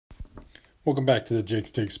Welcome back to the Jake's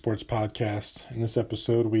Take Sports Podcast. In this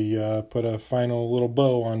episode, we put a final little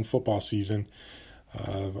bow on football season.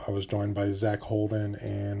 I was joined by Zach Holden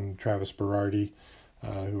and Travis Berardi,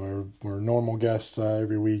 who were normal guests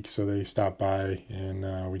every week, so they stopped by,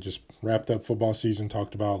 and we just wrapped up football season,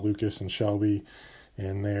 talked about Lucas and Shelby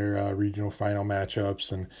and their regional final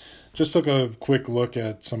matchups, and just took a quick look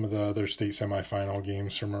at some of the other state semifinal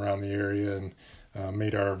games from around the area, and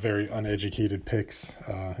made our very uneducated picks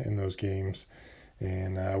in those games.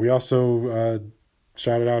 And we also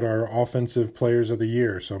shouted out our offensive players of the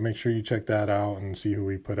year. So make sure you check that out and see who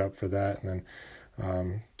we put up for that. And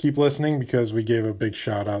then keep listening, because we gave a big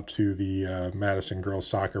shout out to the Madison girls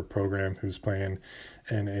soccer program, who's playing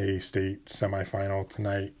in a state semifinal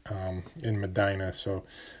tonight in Medina. So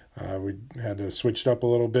we had to switch it up a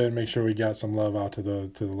little bit, make sure we got some love out to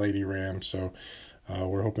the Lady Rams. So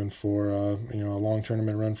we're hoping for a long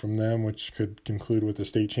tournament run from them, which could conclude with the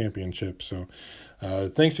state championship. So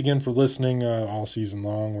thanks again for listening all season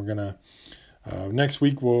long. We're gonna next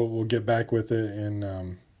week we'll get back with it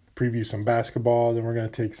and preview some basketball. Then we're gonna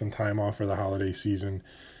take some time off for the holiday season,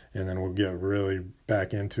 and then we'll get really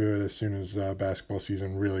back into it as soon as basketball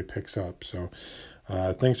season really picks up. So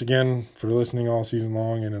thanks again for listening all season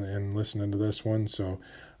long and listening to this one. So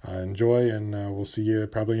enjoy, and we'll see you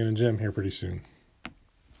probably in a gym here pretty soon.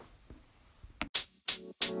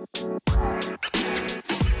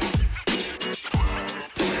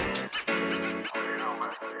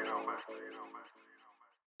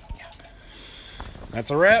 That's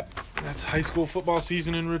a wrap. That's high school football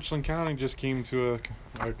season in Richland County. Just came to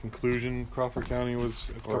a conclusion. Crawford County was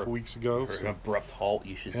a couple weeks ago. An abrupt halt,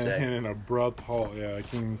 you should say. And an abrupt halt. Yeah, it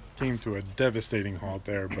came to a devastating halt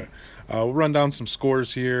there. But we'll run down some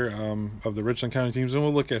scores here of the Richland County teams, and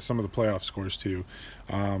we'll look at some of the playoff scores too.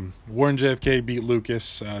 Warren JFK beat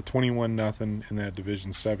Lucas 21-0 in that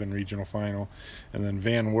Division 7 regional final. And then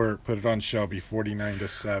Van Wert put it on Shelby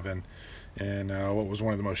 49-7. And what was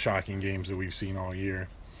one of the most shocking games that we've seen all year.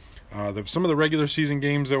 Some of the regular season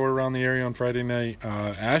games that were around the area on Friday night,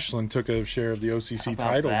 Ashland took a share of the OCC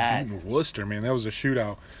title, beating Worcester. Man, that was a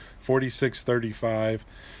shootout, 46-35.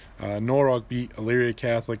 Norwalk beat Elyria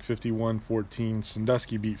Catholic 51-14.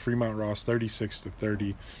 Sandusky beat Fremont Ross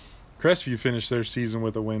 36-30. Crestview finished their season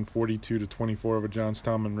with a win 42-24 over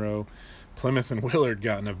Johnstown Monroe. Plymouth and Willard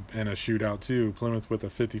got in a shootout too. Plymouth with a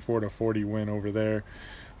 54-40 win over there.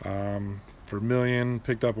 Vermilion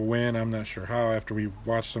picked up a win. I'm not sure how, after we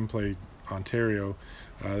watched them play Ontario.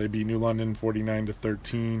 They beat New London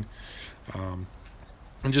 49-13.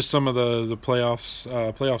 And just some of the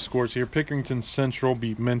playoff scores here. Pickerington Central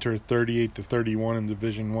beat Mentor 38-31 in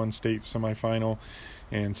Division I state semifinal.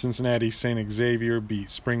 And Cincinnati St. Xavier beat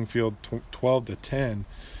Springfield 12-10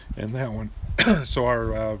 in that one. So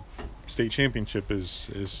our state championship is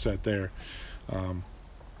set there.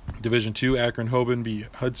 Division II, Akron Hoban beat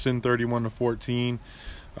Hudson 31-14.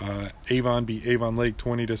 Avon beat Avon Lake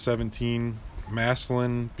 20-17.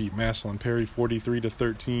 Massillon beat Massillon Perry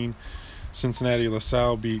 43-13. Cincinnati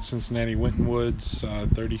LaSalle beat Cincinnati Winton Woods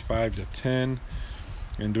 35-10.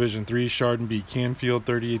 In Division III, Chardon beat Canfield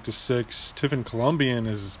 38-6. Tiffin Columbian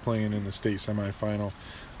is playing in the state semifinal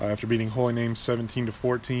after beating Holy Name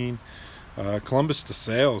 17-14. Columbus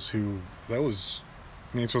DeSales, that was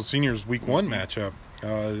Mansfield Senior's Week 1 matchup,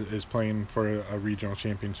 is playing for a regional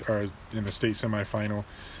championship, or in the state semifinal,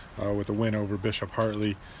 with a win over Bishop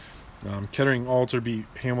Hartley. Kettering Alter beat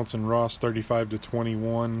Hamilton Ross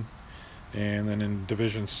 35-21. And then in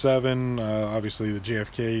Division 7, obviously the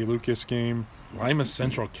JFK Lucas game, Lima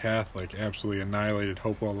Central Catholic absolutely annihilated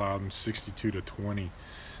Hopewell Loudon 62-20.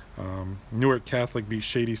 Newark Catholic beat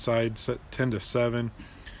Shady Side 10-7.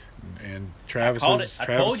 And Travis's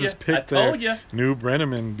pick there. New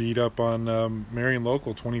Brenneman beat up on Marion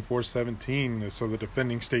Local 24-17. So the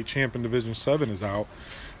defending state champ in Division 7 is out.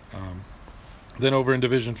 Then over in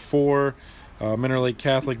Division 4, Minter Lake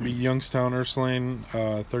Catholic beat Youngstown Ursuline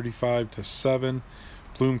 35-7.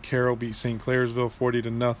 Plume Carroll beat St. Clairsville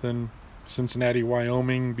 40-0. Cincinnati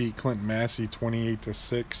Wyoming beat Clinton Massey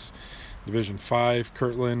 28-6. Division 5,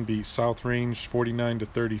 Kirtland beat South Range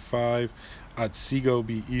 49-35. Otsego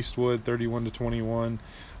beat Eastwood 31-21.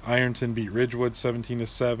 Ironton beat Ridgewood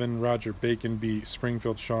 17-7. Roger Bacon beat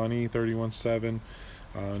Springfield Shawnee 31-7.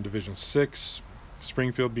 Division 6,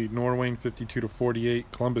 Springfield beat Norwayne 52-48.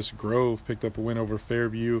 Columbus Grove picked up a win over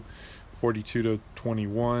Fairview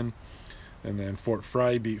 42-21. And then Fort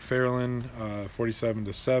Fry beat Fairland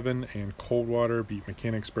 47-7. And Coldwater beat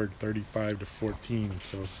Mechanicsburg 35-14.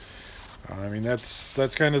 So, I mean,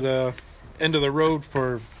 that's kind of the end of the road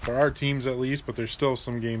for our teams at least, but there's still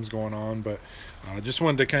some games going on. But just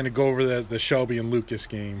wanted to kind of go over the Shelby and Lucas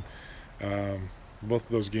game. Both of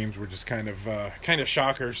those games were just kind of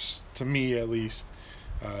shockers to me, at least.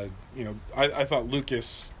 I thought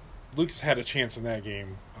Lucas had a chance in that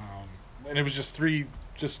game, and it was just three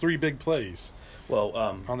big plays. Well,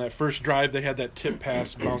 on that first drive, they had that tip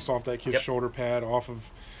pass bounce off that kid's shoulder pad off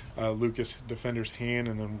of Lucas defender's hand,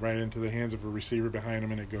 and then right into the hands of a receiver behind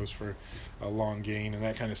him, and it goes for a long gain, and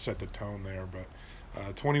that kind of set the tone there.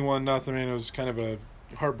 But 21-0, it was kind of a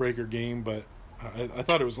heartbreaker game, but I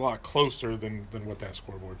thought it was a lot closer than what that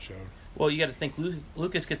scoreboard showed. Well, you got to think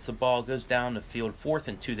Lucas gets the ball, goes down the field, 4th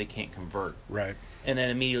and 2, they can't convert. Right. And then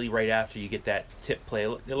immediately right after you get that tip play,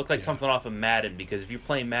 it looked like something off of Madden, because if you're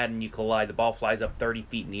playing Madden, you collide, the ball flies up 30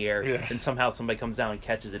 feet in the air, and somehow somebody comes down and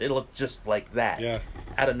catches it. It looked just like that. Yeah.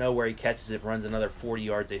 Out of nowhere, he catches it, runs another 40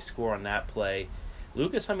 yards, they score on that play.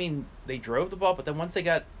 Lucas, I mean, they drove the ball, but then once they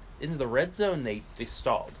got into the red zone, they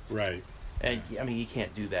stalled. Right. And, I mean, you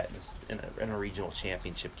can't do that in a regional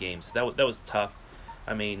championship game. So that was tough.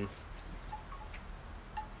 I mean,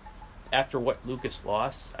 after what Lucas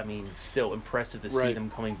lost, I mean, still impressive to see them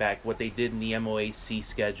coming back. What they did in the MOAC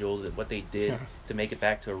schedule, what they did to make it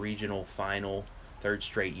back to a regional final, 3rd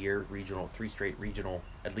straight year, 3 straight regional,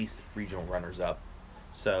 at least regional runners-up.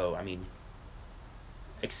 So, I mean,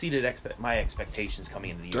 exceeded my expectations coming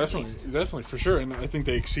into the year. Definitely, for sure. And I think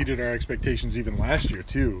they exceeded our expectations even last year,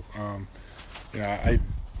 too. I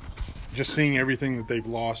just seeing everything that they've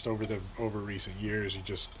lost over recent years, you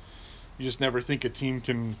just never think a team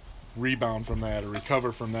can rebound from that or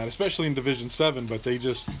recover from that, especially in Division 7. But they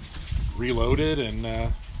just reloaded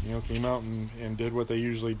and came out and did what they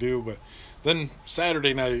usually do. But then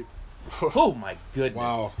Saturday night, oh my goodness!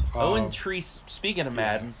 Wow, Owen Treese. Speaking of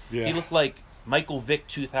Madden, he looked like Michael Vick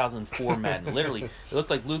 2004 Madden. Literally, it looked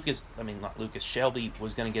like Shelby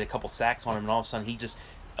was going to get a couple sacks on him, and all of a sudden he just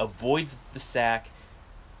avoids the sack,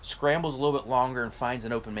 scrambles a little bit longer, and finds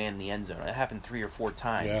an open man in the end zone. It happened 3 or 4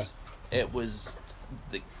 times. Yeah. It was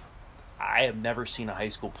I have never seen a high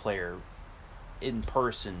school player in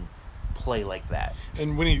person play like that.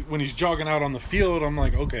 And when he's jogging out on the field, I'm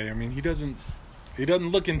like, okay. I mean, he doesn't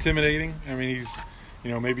look intimidating. I mean, he's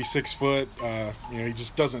maybe 6 foot. He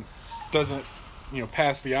just doesn't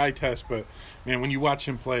pass the eye test. But man, when you watch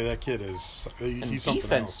him play, that kid he's something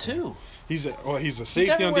defense else. Too. He's a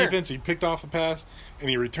safety on defense. He picked off a pass, and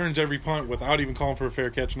he returns every punt without even calling for a fair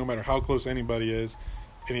catch, no matter how close anybody is,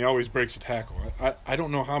 and he always breaks a tackle. I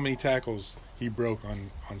don't know how many tackles he broke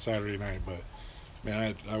on Saturday night, but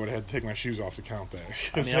man, I would have had to take my shoes off to count that,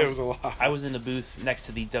 because it was a lot. I was in the booth next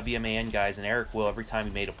to the WMAN guys, and Eric Will, every time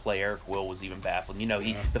he made a play, Eric Will was even baffled.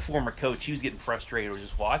 The former coach, he was getting frustrated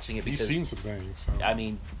just watching it, because he's seen some things. So. I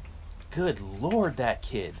mean, good Lord, that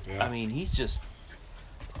kid. Yeah. I mean, he's just,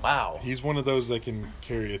 wow. He's one of those that can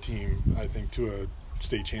carry a team, I think, to a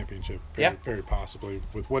state championship, very possibly,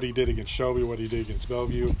 with what he did against Shelby, what he did against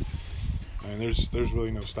Bellevue. I mean, there's really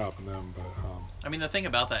no stopping them. But I mean, the thing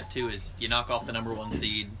about that too is you knock off the number 1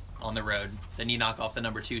 seed on the road, then you knock off the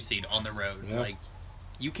number 2 seed on the road. Yeah. Like,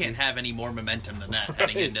 you can't have any more momentum than that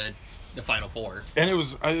heading into the Final Four. And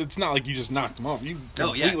it's not like you just knocked them off. You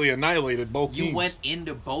completely annihilated both teams. You went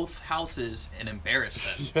into both houses and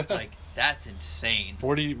embarrassed them. Like, that's insane.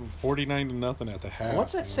 49-0 at the half.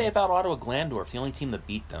 What's that say about Ottawa Glandorf, the only team that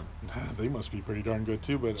beat them? They must be pretty darn good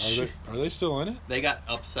too, but are they still in it? They got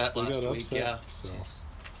upset last week, yeah. So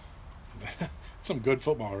some good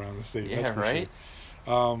football around the state. Yeah, that's for right?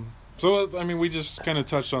 Sure. So, I mean, we just kind of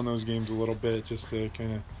touched on those games a little bit just to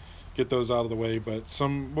kind of get those out of the way, but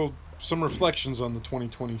some reflections on the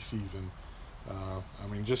 2020 season. I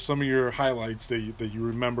mean, just some of your highlights that you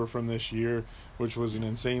remember from this year, which was an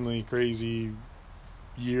insanely crazy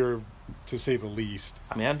year, to say the least.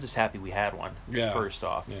 I mean, I'm just happy we had one, first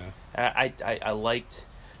off. Yeah. I liked,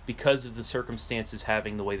 because of the circumstances,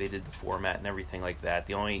 having the way they did the format and everything like that.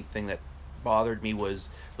 The only thing that bothered me was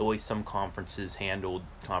the way some conferences handled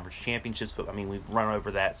conference championships, but I mean, we've run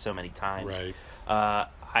over that so many times. Right.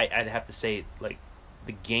 I'd have to say, like,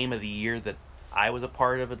 the game of the year that I was a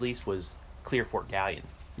part of, at least, was Clear Fork Galleon.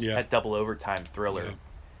 Yeah. That double overtime thriller.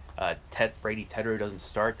 Yeah. Brady Tedrow doesn't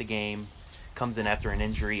start the game, comes in after an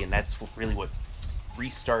injury, and that's really what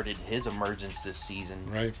restarted his emergence this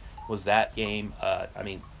season. Right. Was that game. I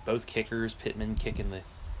mean, both kickers, Pittman kicking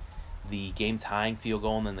the game tying field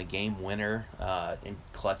goal and then the game winner in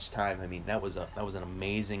clutch time. I mean, that was an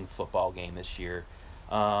amazing football game this year.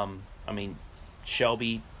 I mean,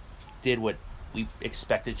 Shelby did what we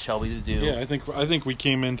expected Shelby to do. Yeah, I think we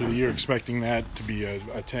came into the year expecting that to be a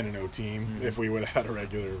 10-0 team. Mm-hmm. If we would have had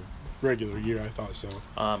a regular year. I thought so.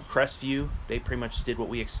 Crestview, they pretty much did what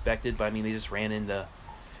we expected, but I mean, they just ran into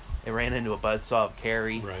a buzzsaw of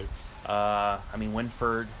carry. Right. I mean,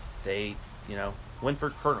 Winford, they, win for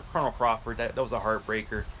Colonel Crawford. That was a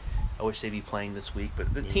heartbreaker. I wish they'd be playing this week.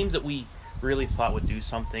 But the teams that we really thought would do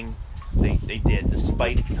something, they did.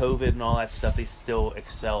 Despite COVID and all that stuff, they still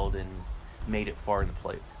excelled and made it far in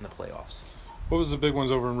the playoffs. What was the big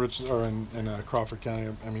ones over in in Crawford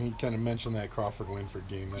County? I mean, he kind of mentioned that Crawford-Winford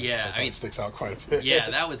game. That sticks out quite a bit. Yeah,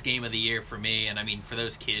 that was game of the year for me, and I mean for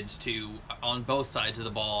those kids too, on both sides of the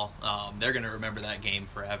ball, they're going to remember that game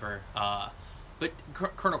forever. But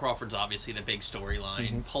Colonel Crawford's obviously the big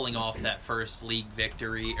storyline, pulling off that first league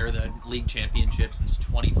victory or the league championship since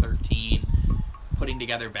 2013, putting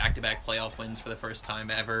together back-to-back playoff wins for the first time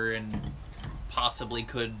ever, and possibly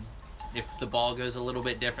could. If the ball goes a little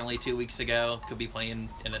bit differently 2 weeks ago, could be playing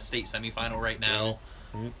in a state semifinal right now.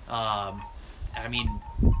 Yeah. I mean,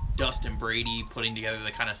 Dustin Brady putting together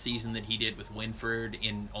the kind of season that he did with Winford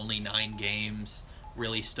in only 9 games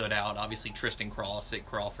really stood out. Obviously, Tristan Cross at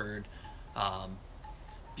Crawford.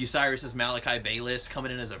 Bucyrus's Malachi Bayless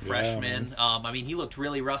coming in as a freshman. I mean, he looked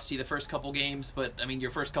really rusty the first couple games, but I mean,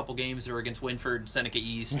 your first couple games are against Winford, Seneca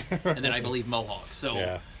East, and then I believe Mohawk.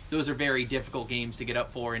 So those are very difficult games to get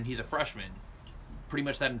up for, and he's a freshman. Pretty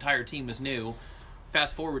much that entire team was new.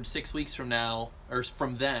 Fast forward 6 weeks from now, or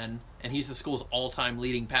from then, and he's the school's all-time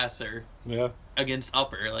leading passer against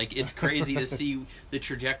Upper. Like, it's crazy to see the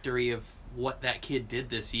trajectory of what that kid did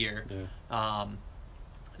this year.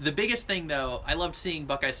 The biggest thing, though, I loved seeing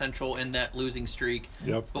Buckeye Central in that losing streak.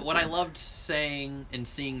 But what I loved saying and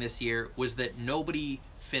seeing this year was that nobody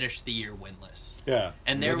finished the year winless.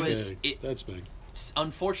 And there was... That's big.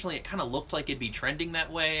 Unfortunately, it kind of looked like it'd be trending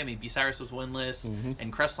that way. I mean, Bucyrus was winless,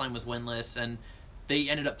 and Crestline was winless, and they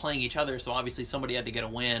ended up playing each other, so obviously somebody had to get a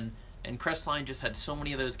win. And Crestline just had so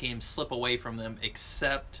many of those games slip away from them,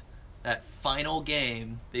 except that final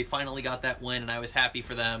game. They finally got that win, and I was happy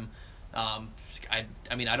for them.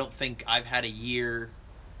 I mean, I don't think I've had a year.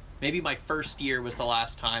 Maybe my first year was the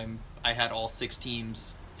last time I had all 6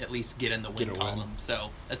 teams at least get in the win column. So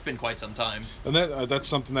that's been quite some time. And that's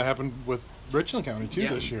something that happened with Richland County too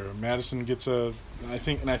this year. Madison gets I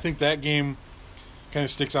think that game kind of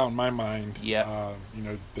sticks out in my mind.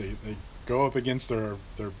 They go up against their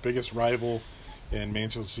biggest rival in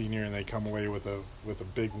Mansfield Senior, and they come away with a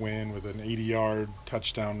big win with an 80-yard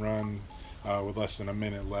touchdown run with less than a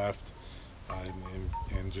minute left.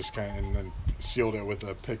 And just and then sealed it with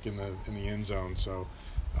a pick in the end zone. So,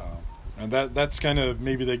 and that's kind of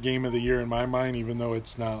maybe the game of the year in my mind, even though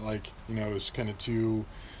it's not like it's kind of two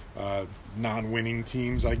non-winning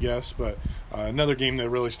teams, I guess. But another game that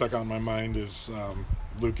really stuck out in my mind is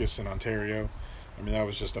Lucas and Ontario. I mean, that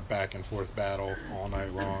was just a back and forth battle all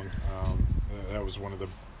night long. That was one of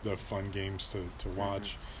the fun games to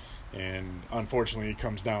watch. And unfortunately, it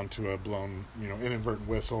comes down to a blown inadvertent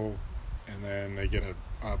whistle. And then they get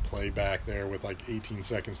a play back there with like 18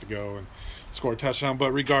 seconds to go and score a touchdown.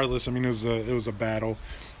 But regardless, I mean, it was a battle,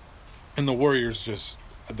 and the Warriors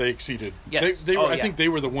they exceeded. Yes. I think they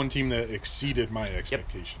were the one team that exceeded my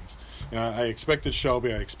expectations. I expected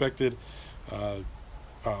Shelby. I expected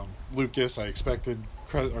Lucas. I expected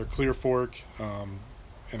Clear Fork,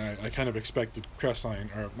 and I kind of expected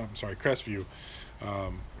Crestview,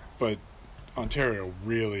 but Ontario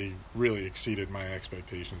really, really exceeded my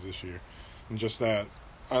expectations this year. And just that,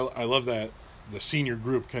 I love that the senior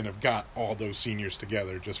group kind of got all those seniors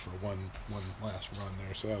together just for one last run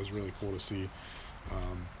there. So that was really cool to see.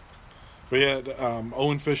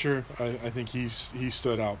 Owen Fisher, I think he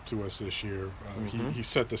stood out to us this year. He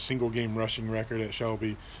set the single game rushing record at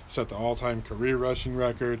Shelby, set the all-time career rushing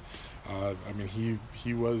record. I mean,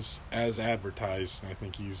 he was as advertised, and I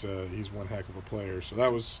think he's one heck of a player. So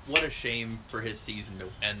that was... What a shame for his season to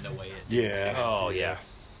end the way it did. Yeah. Oh, yeah.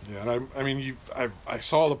 Yeah, and I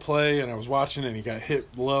saw the play, and I was watching it, and he got hit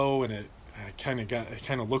low, and it kind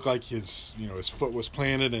of looked like his foot was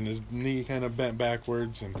planted, and his knee kind of bent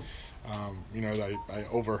backwards, and I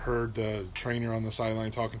overheard the trainer on the sideline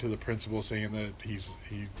talking to the principal saying that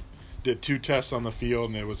he did 2 tests on the field,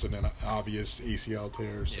 and it was an obvious ACL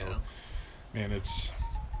tear. So, man, it's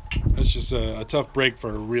just a tough break for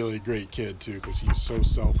a really great kid too, because he's so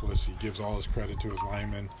selfless. He gives all his credit to his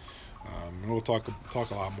linemen. And we'll talk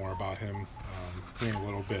a lot more about him here in a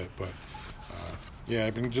little bit. But I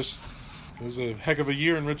mean, it was a heck of a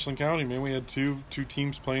year in Richland County. Man, we had two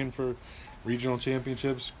teams playing for regional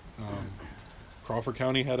championships. Crawford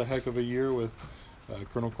County had a heck of a year with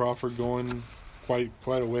Colonel Crawford going quite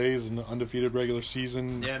a ways in the undefeated regular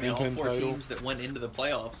season. Yeah, I mean, all 4 teams that went into the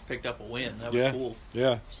playoffs picked up a win. That was cool.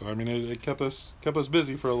 Yeah, so I mean, it kept us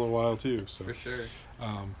busy for a little while too. So for sure.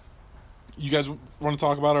 You guys want to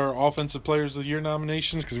talk about our Offensive Players of the Year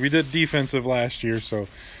nominations? Because we did defensive last year, so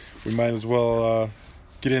we might as well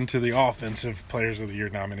get into the offensive players of the year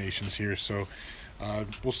nominations here. So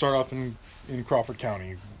we'll start off in Crawford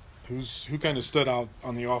County. Who kind of stood out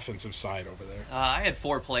on the offensive side over there? I had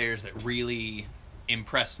 4 players that really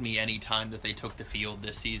impressed me any time that they took the field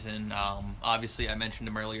this season. Obviously, I mentioned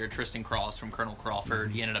him earlier, Tristan Cross from Colonel Crawford.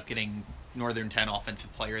 Mm-hmm. He ended up getting Northern 10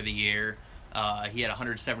 Offensive Player of the Year. He had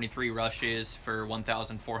 173 rushes for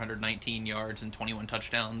 1,419 yards and 21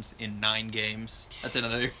 touchdowns in 9 games. That's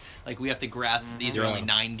another, we have to grasp, these are only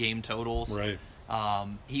 9-game totals. Right.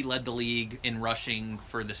 He led the league in rushing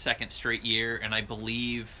for the 2nd straight year, and I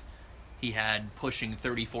believe he had pushing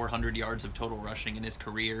 3,400 yards of total rushing in his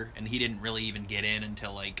career, and he didn't really even get in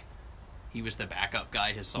until, he was the backup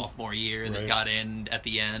guy his sophomore year that got in at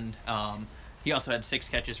the end. He also had 6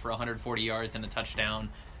 catches for 140 yards and a touchdown.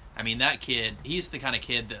 I mean, that kid, he's the kind of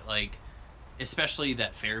kid that, especially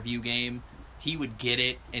that Fairview game, he would get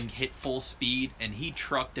it and hit full speed, and he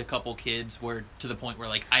trucked a couple kids to the point where,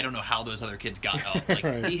 I don't know how those other kids got up.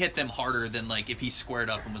 Right. He hit them harder than, if he squared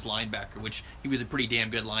up and was linebacker, which he was a pretty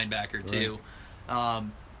damn good linebacker, too. Right.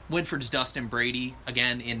 Winford's Dustin Brady,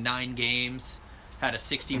 again, in 9 games, had a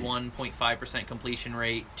 61.5% completion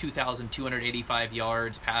rate, 2,285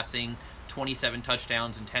 yards passing, 27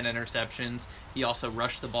 touchdowns and 10 interceptions. He also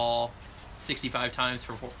rushed the ball 65 times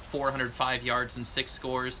for 405 yards and 6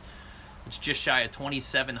 scores. It's just shy of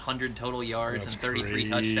 2,700 total yards and 33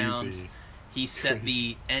 touchdowns. He set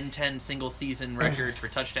the N10 single-season record for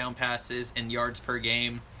touchdown passes and yards per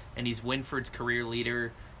game, and he's Winford's career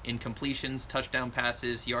leader in completions, touchdown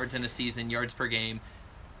passes, yards in a season, yards per game,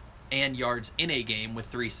 and yards in a game with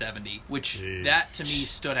 370, which that to me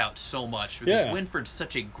stood out so much because Winford's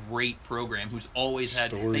such a great program who's always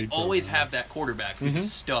had, they always have that quarterback who's a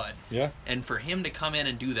stud. Yeah. And for him to come in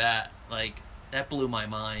and do that, that blew my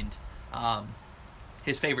mind.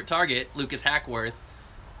 His favorite target, Lucas Hackworth,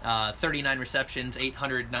 39 receptions,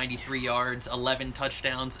 893 yards, 11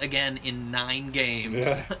 touchdowns, again in 9 games.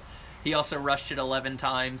 Yeah. He also rushed it 11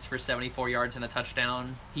 times for 74 yards and a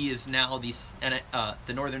touchdown. He is now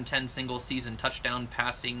the Northern 10 single-season touchdown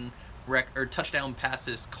touchdown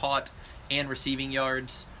passes caught and receiving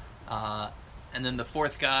yards. And then the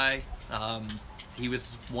 4th guy, he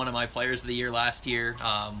was one of my players of the year last year,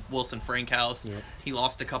 Wilson Frankhouse. Yep. He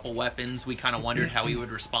lost a couple weapons. We kind of wondered how he would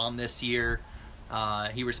respond this year.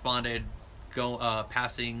 He responded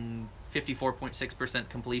passing 54.6%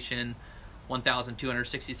 completion,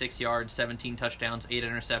 1,266 yards, 17 touchdowns, 8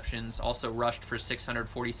 interceptions. Also rushed for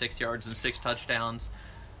 646 yards and 6 touchdowns.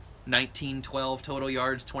 1912 total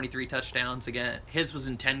yards, 23 touchdowns. Again, his was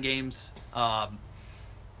in 10 games.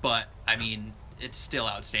 But, I mean, it's still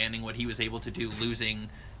outstanding what he was able to do losing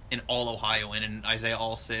an All-Ohioan and Isaiah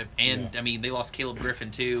Allsip. And, I mean, they lost Caleb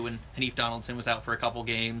Griffin, too, and Hanif Donaldson was out for a couple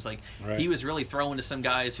games. He was really throwing to some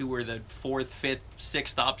guys who were the 4th, 5th,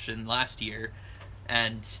 6th option last year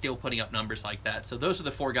and still putting up numbers like that. So those are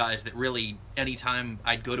the 4 guys that really, anytime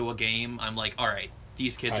I'd go to a game, I'm like, all right,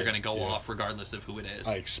 these kids are going to go off regardless of who it is.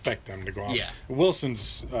 I expect them to go off. Yeah.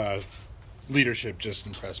 Wilson's leadership just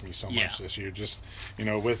impressed me so much this year. Just,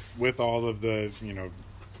 with all of the,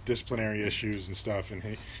 disciplinary issues and stuff,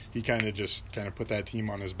 and he kind of put that team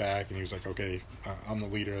on his back, and he was like, okay, I'm the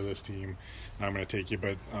leader of this team, and I'm going to take you.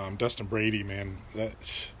 But Dustin Brady, man,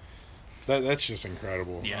 that's just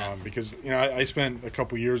incredible. Yeah. Because I spent a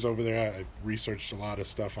couple years over there. I researched a lot of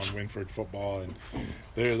stuff on Winford football, and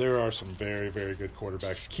there are some very, very good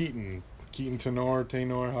quarterbacks. Keaton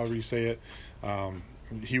Tenor, however you say it.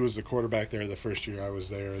 He was the quarterback there the first year I was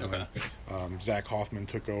there. And okay. Then, Zach Hoffman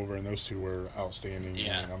took over, and those two were outstanding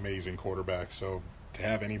and amazing quarterbacks. So to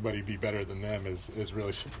have anybody be better than them is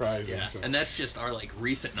really surprising. Yeah, so. And that's just our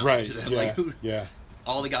recent knowledge of them. Yeah,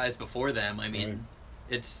 all the guys before them. I mean,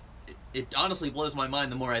 it honestly blows my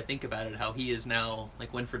mind the more I think about it. How he is now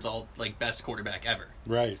Winford's all best quarterback ever.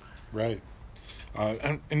 Right.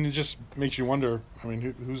 And it just makes you wonder. I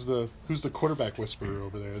mean, who's the quarterback whisperer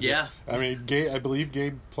over there? I mean, I believe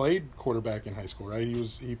Gabe played quarterback in high school, right?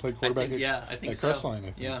 He played quarterback. I think at so. Crestline,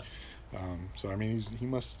 I think. Yeah. So I mean, he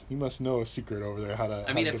must know a secret over there how to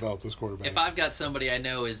develop those quarterbacks. If I've got somebody I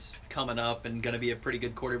know is coming up and going to be a pretty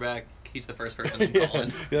good quarterback, he's the first person I'm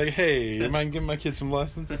calling. You're like, hey, you mind giving my kids some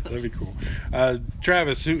lessons? That'd be cool.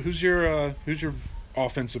 Travis, who's your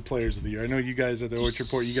offensive players of the year? I know you guys at the Orchard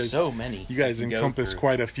Port. You guys, so many. You guys encompass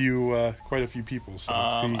quite a few people. So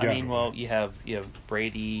you have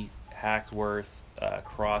Brady, Hackworth,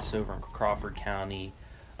 crossover in Crawford County.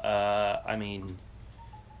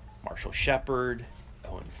 Marshall Shepard,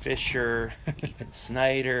 Owen Fisher, Ethan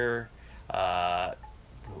Snyder,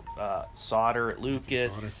 Sauter at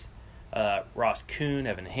Lucas. Ross Kuhn,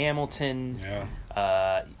 Evan Hamilton. Yeah.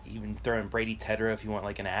 Even throw in Brady Tedrow if you want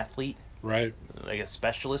like an athlete. Right. Like a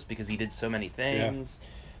specialist because he did so many things.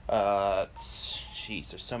 Jeez,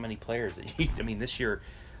 there's so many players that I mean, this year,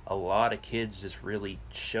 a lot of kids just really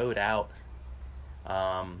showed out.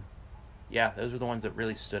 Yeah, those were the ones that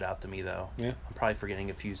really stood out to me, though. Yeah. I'm probably forgetting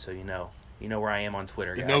a few, so you know where I am on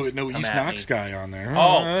Twitter, guys. No East Knox guy on there.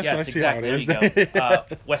 Oh, yes, exactly. There you go.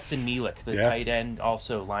 Weston Mielek, the tight end,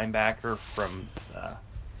 also linebacker from.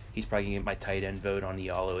 He's probably gonna get my tight end vote on the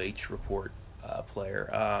Yalo H report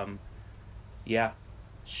player. Yeah,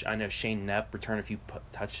 I know Shane Knepp returned a few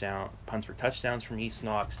punts for touchdowns from East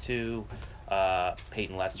Knox too.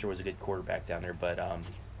 Peyton Lester was a good quarterback down there, but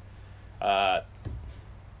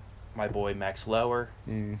my boy Max Lauer.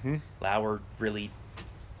 Mm-hmm. Lauer really,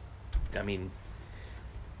 I mean,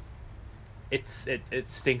 it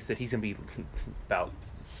stinks that he's gonna be about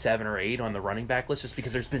 7 or 8 on the running back list just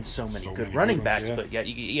because there's been so many good running backs. Yeah. But yeah,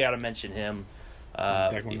 you got to mention him.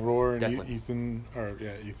 Declan Roar and Ethan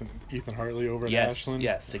Hartley over at Ashland.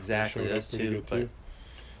 Yes, exactly. Those two. But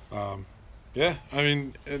yeah, I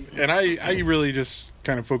mean, and I really just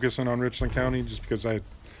kind of focus in on Richland County just because I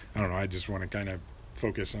don't know, I just want to kind of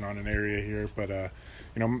focus in on an area here. But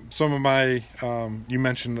some of my you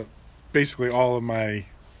mentioned basically all of my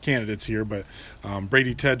candidates here, but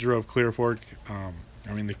Brady Tedrow of Clear Fork.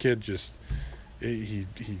 I mean, the kid just he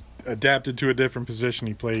adapted to a different position.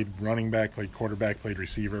 He played running back, played quarterback, played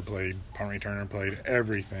receiver, played punt returner, played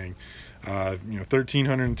everything.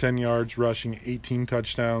 1,310 yards rushing, 18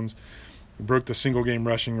 touchdowns. Broke the single game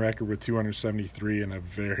rushing record with 273 in a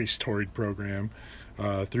very storied program.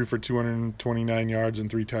 Threw for 229 yards and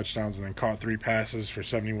 3 touchdowns, and then caught 3 passes for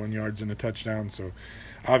 71 yards and a touchdown. So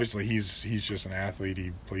obviously he's just an athlete.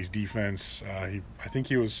 He plays defense. I think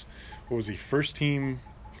he was first team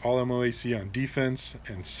All-MOAC on defense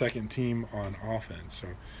and second team on offense. So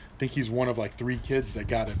I think he's one of like 3 kids that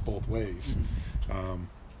got it both ways.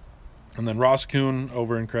 And then Ross Kuhn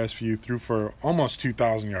over in Crestview threw for almost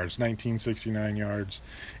 2,000 yards, 1,969 yards,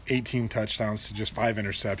 18 touchdowns to just 5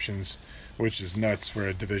 interceptions, which is nuts for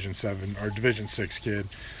a Division 7 or Division 6 kid.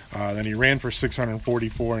 Then he ran for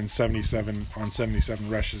 644 and 77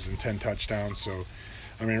 rushes and 10 touchdowns. So,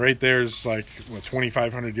 I mean, right there's like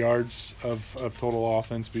 2,500 yards of total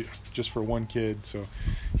offense just for one kid. So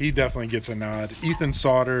he definitely gets a nod. Ethan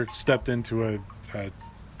Sauter stepped into a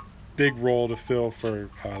big role to fill for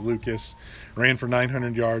Lucas. Ran for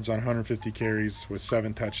 900 yards on 150 carries with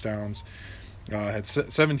 7 touchdowns. Had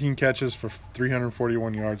 17 catches for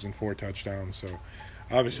 341 yards and 4 touchdowns. So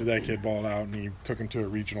obviously that kid balled out, and he took him to a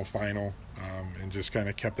regional final and just kind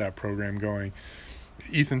of kept that program going.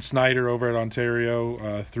 Ethan Snyder over at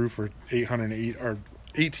Ontario threw for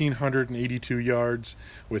 1,882 yards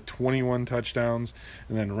with 21 touchdowns,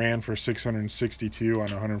 and then ran for 662 on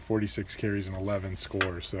 146 carries and 11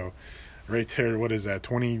 scores. So right there, what is that,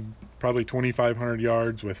 probably 2,500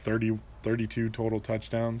 yards with 32 total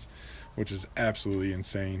touchdowns, which is absolutely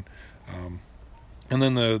insane. And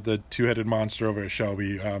then the two-headed monster over at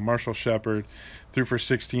Shelby, Marshall Shepard, threw for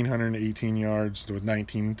 1,618 yards with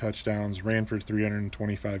 19 touchdowns, ran for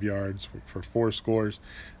 325 yards for 4 scores.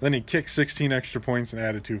 Then he kicked 16 extra points and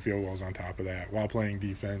added 2 field goals on top of that while playing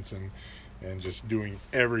defense and just doing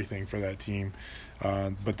everything for that team.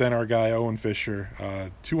 But then our guy, Owen Fisher,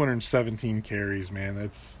 217 carries, man.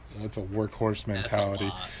 That's a workhorse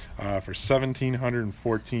mentality. For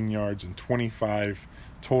 1,714 yards and 25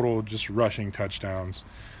 total just rushing touchdowns.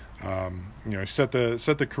 Set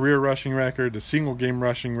the career rushing record, the single game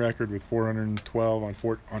rushing record with 412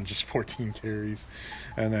 on just 14 carries,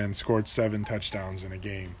 and then scored 7 touchdowns in a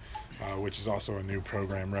game, which is also a new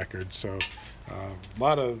program record. So a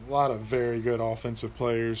lot of very good offensive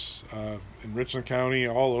players in Richland County,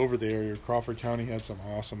 all over the area. Crawford County had some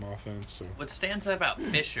awesome offense. So what stands out about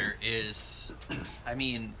Fisher is, I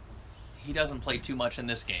mean, he doesn't play too much in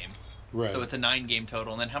this game. Right. So it's a 9-game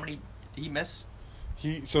total. And then how many did he miss?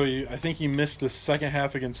 I think he missed the second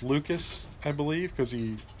half against Lucas, I believe, because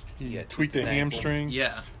he tweaked a hamstring.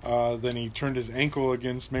 Yeah. Then he turned his ankle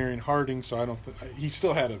against Marion Harding, so I don't. He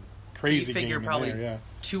still had a crazy game in probably there. Yeah.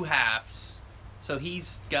 2 halves. So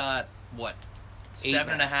he's got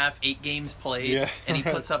 7.5, 8 games played, and he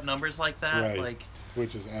puts up numbers like that. Right. Like,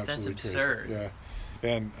 which is absolutely that's absurd. Crazy. Yeah.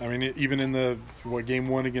 And, I mean, even in game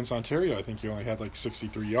 1 against Ontario, I think he only had like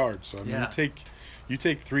 63 yards. So, I mean, you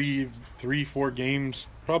take 3-4 games,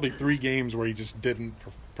 probably 3 games where he just didn't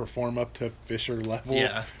perform up to Fisher level.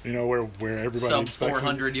 Yeah. Where everybody sub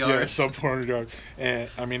 400 yards. Yeah, sub 400 yards. And,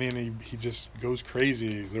 I mean, and he just goes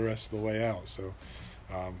crazy the rest of the way out. So,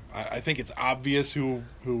 I think it's obvious who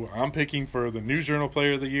I'm picking for the News Journal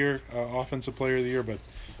Player of the Year, Offensive Player of the Year, but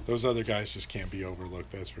those other guys just can't be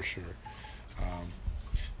overlooked, that's for sure.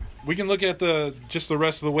 We can look at the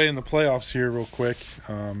rest of the way in the playoffs here real quick,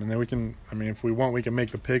 and then we can, if we want, we can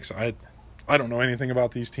make the picks. I don't know anything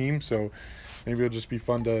about these teams, so maybe it'll just be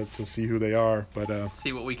fun to see who they are. But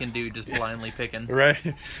see what we can do, just blindly picking. Right.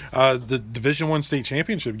 The Division I state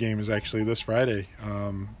championship game is actually this Friday.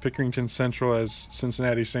 Pickerington Central has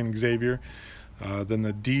Cincinnati St. Xavier. Then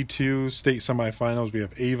the D2 state semifinals, we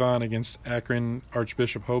have Avon against Akron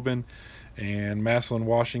Archbishop Hoban, and Massillon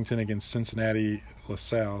Washington against Cincinnati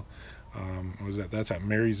LaSalle. That's at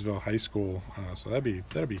Marysville High School. So that'd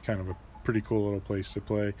be kind of a pretty cool little place to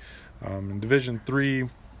play. In Division III,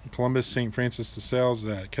 Columbus St. Francis de Sales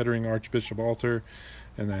at Kettering Archbishop Alter,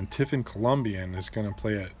 and then Tiffin Columbian is going to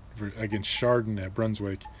play against Chardon at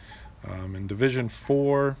Brunswick. In Division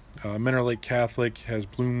IV, Mentor Lake Catholic has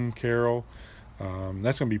Bloom Carroll.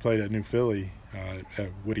 That's going to be played at New Philly at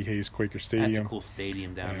Woody Hayes Quaker Stadium. That's a cool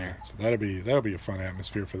stadium down there. So that'll be a fun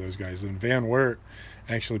atmosphere for those guys. And Van Wert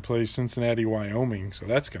actually plays Cincinnati, Wyoming. So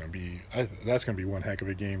that's going to be one heck of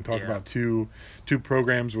a game. Talk about two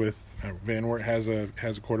programs with Van Wert has a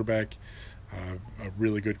quarterback, a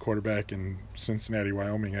really good quarterback, and Cincinnati,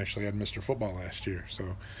 Wyoming actually had Mr. Football last year.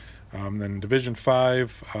 So then Division V.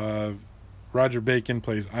 Roger Bacon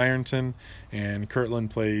plays Ironton, and Kirtland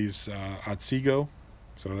plays Otsego.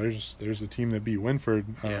 So there's a team that beat Winford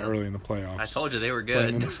early in the playoffs. I told you they were good.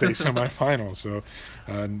 In the state semifinals. So,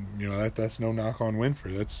 that's no knock on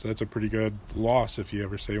Winford. That's a pretty good loss if you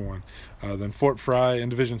ever say one. Then Fort Fry in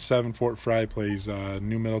Division VII, Fort Fry plays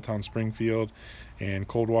New Middletown Springfield, and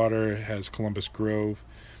Coldwater has Columbus Grove.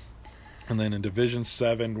 And then in Division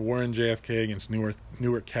VII, Warren JFK against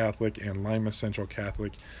Newark Catholic, and Lima Central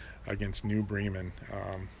Catholic against New Bremen,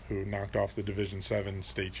 who knocked off the Division VII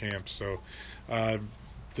state champs. So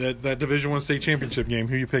that Division I state championship game,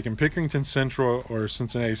 who you picking, Pickerington Central or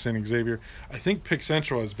Cincinnati St. Xavier? I think Pick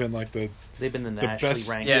Central has been like they've been the best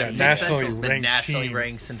ranked. Yeah, nationally Central's been ranked nationally team.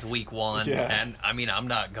 ranked since week 1, and I'm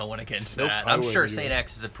not going against Nope, that. I I'm sure wouldn't St. either.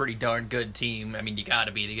 X is a pretty darn good team. You got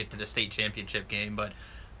to be to get to the state championship game, but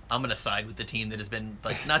I'm going to side with the team that has been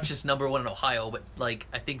not just number 1 in Ohio, but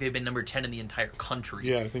I think they've been number 10 in the entire country.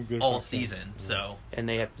 Yeah, I think they're all season. Yeah. So and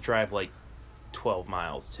they have to drive 12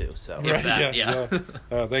 miles too. So If that, yeah.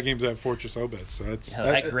 That game's at Fortress Obed, so that's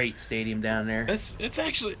that great stadium down there. It's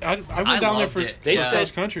actually I went down there for it. They said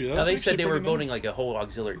cross country. they said they were pretty building nice. a whole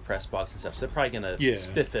auxiliary press box and stuff. So they're probably gonna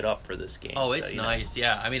spiff it up for this game. Oh, so, it's nice.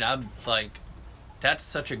 Yeah, I'm that's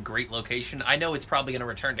such a great location. I know it's probably going to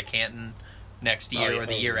return to Canton next year or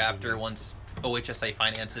the year after once OHSA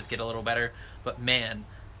finances get a little better. But man,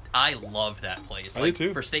 I love that place. I do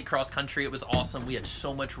too. For state cross country, it was awesome. We had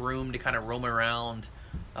so much room to kind of roam around.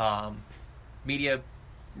 Media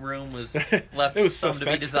room was left It was some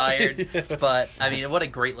suspect. to be desired. Yeah. But what a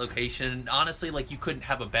great location. Honestly, you couldn't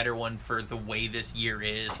have a better one for the way this year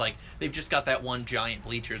is. They've just got that one giant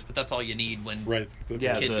bleachers, but that's all you need when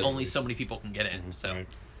only so many people can get in. So. Right.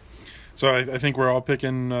 So I think we're all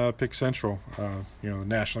picking Pick Central, the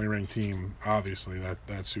nationally ranked team. Obviously,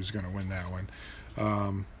 that's who's going to win that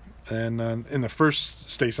one. And in the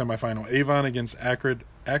first state semifinal, Avon against Akron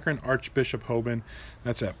Archbishop Hoban.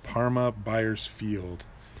 That's at Parma Byers Field.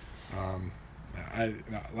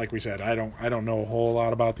 Like we said, I don't know a whole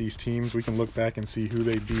lot about these teams. We can look back and see who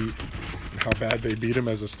they beat and how bad they beat them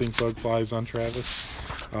as a stink bug flies on Travis.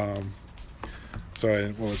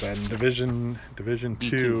 So what was that in Division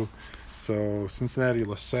II? So Cincinnati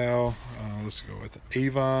LaSalle, let's go with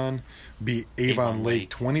Avon, beat Avon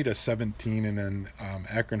Lake 20-17, and then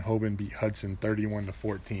Akron Hoban beat Hudson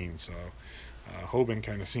 31-14. So Hoban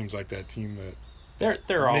kind of seems like that team that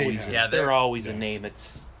they're always they're always a name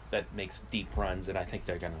that makes deep runs, and I think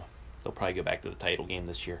they'll probably go back to the title game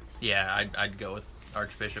this year. Yeah, I'd go with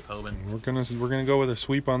Archbishop Hoban. We're gonna go with a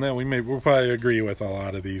sweep on that. We'll probably agree with a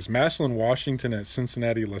lot of these. Massillon Washington at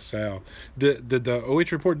Cincinnati LaSalle. Did the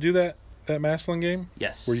OH report do that Massillon game?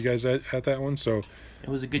 Yes. Were you guys at that one? So it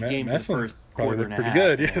was a good game for the first probably quarter and a pretty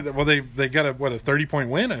half. Good. Yeah. Well, they got a 30-point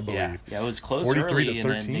win, I believe. Yeah, it was close 43-13. early, and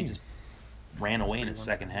then they just ran away in the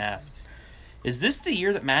second half. Is this the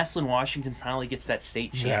year that Massillon Washington finally gets that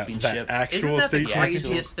state championship? That actual Isn't that state the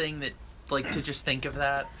craziest thing that to just think of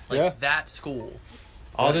that? That school.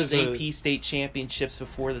 All those AP state championships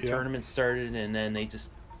before the tournament started, and then they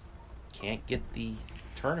just can't get the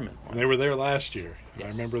tournament one. They were there last year. Yes.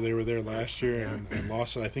 I remember they were there last year and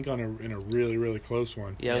lost it, I think, in a really, really close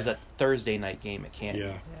one. Yeah, it was a Thursday night game at Canton.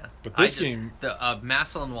 Yeah. But this game... The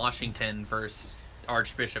Massillon Washington versus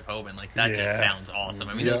Archbishop Hoban, that just sounds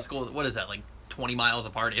awesome. Those schools, what is that, 20 miles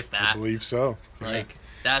apart, if that. I believe so. Like,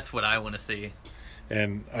 that's what I want to see.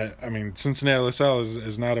 And, I mean, Cincinnati LaSalle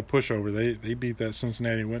is not a pushover. They beat that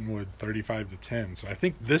Cincinnati Wintonwood 35-10. So I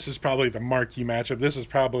think this is probably the marquee matchup. This is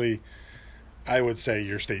probably, I would say,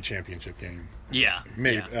 your state championship game. Yeah.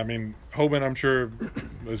 Maybe. Yeah. I mean, Hoban, I'm sure,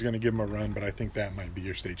 is going to give them a run, but I think that might be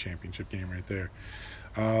your state championship game right there.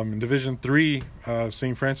 In Division III,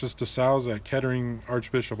 St. Francis de Sales at Kettering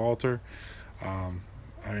Archbishop Altar. I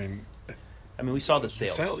mean, we saw the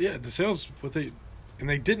sales. The sales,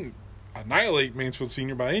 they didn't annihilate Mansfield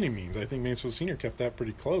Senior by any means. I think Mansfield Senior kept that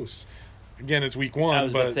pretty close. Again, it's week one, I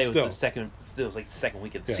was but about to say still. it was like the second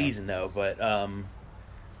week of the season, though. But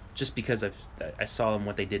just because I saw them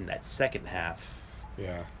what they did in that second half,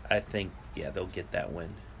 I think they'll get that win.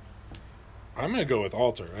 I'm going to go with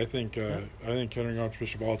Altar. I think Kettering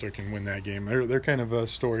Archbishop Altar can win that game. They're kind of a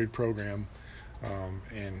storied program,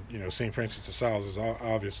 and St. Francis de Sales is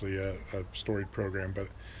obviously a storied program, but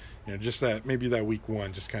just maybe that week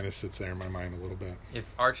one just kind of sits there in my mind a little bit. If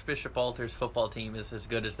Archbishop Altar's football team is as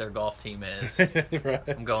good as their golf team is, right.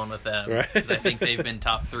 I'm going with them. Right. 'Cause I think they've been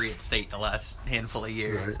top 3 at state the last handful of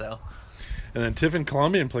years. Right. So. And then Tiffin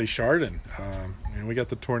Columbian plays Chardon. And we got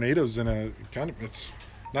the Tornadoes in a it's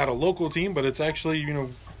not a local team, but it's actually,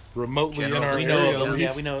 remotely in our area.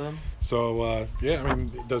 Yeah, we know them. So, I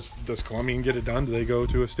mean, does Columbian get it done? Do they go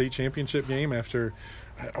to a state championship game after,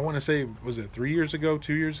 I want to say, was it 2 years ago,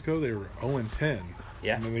 they were 0-10.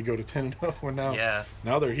 Yeah. And then they go to 10-0, and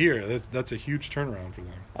now they're here. That's a huge turnaround for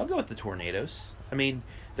them. I'll go with the Tornadoes. I mean,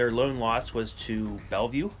 their lone loss was to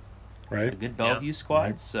Bellevue. Right. A good Bellevue squad.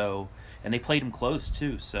 Right. So, and they played them close,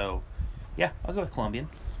 too. So, yeah, I'll go with Columbian.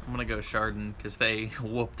 I'm going to go Chardon because they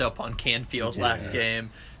whooped up on Canfield last game.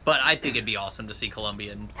 But I think it'd be awesome to see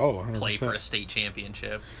Columbian play for a state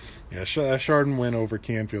championship. Yeah, Chardon win over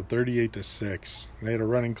Canfield 38-6. They had a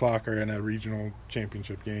running clocker in a regional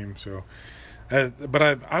championship game. So, but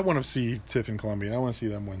I want to see Tiffin Columbian. I want to see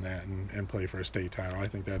them win that and play for a state title. I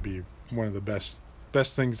think that'd be one of the best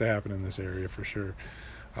things to happen in this area for sure.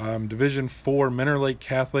 Division 4, Mentor Lake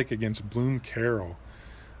Catholic against Bloom Carroll.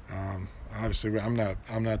 Obviously, I'm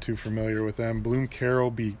not too familiar with them. Bloom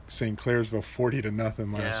Carroll beat St. Clairsville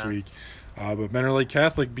 40-0 last week, but Mentor Lake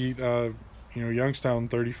Catholic beat Youngstown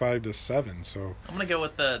 35-7. So I'm gonna go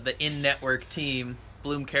with the in-network team,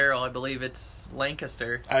 Bloom Carroll. I believe it's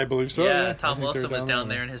Lancaster. I believe so. Yeah, Tom Wilson was down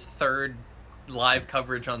there in his third live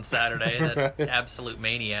coverage on Saturday. That absolute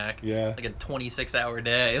maniac. Yeah, like a 26-hour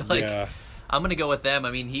day. I'm gonna go with them.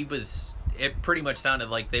 I mean, it pretty much sounded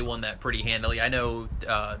like they won that pretty handily. I know.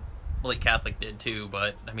 Lake Catholic did too,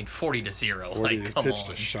 but I mean 40-0. Like, come pitched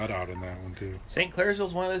on. a shutout in that one too. St.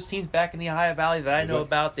 Clairsville's one of those teams back in the Ohio Valley that I know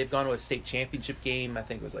about. They've gone to a state championship game. I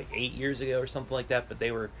think it was like 8 years ago or something like that. But they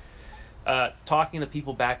were talking to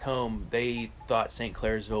people back home. They thought St.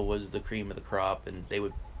 Clairsville was the cream of the crop, and they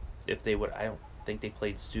would, if they would. I don't think they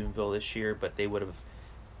played Steubenville this year, but they would have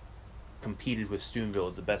competed with Steubenville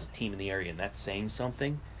as the best team in the area, and that's saying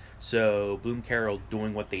something. So Bloom Carroll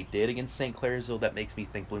doing what they did against St. Clairsville, that makes me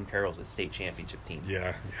think Bloom Carroll's a state championship team.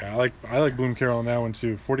 Yeah, I like Bloom Carroll in that one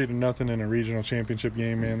too. 40-0 in a regional championship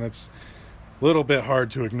game, man. That's a little bit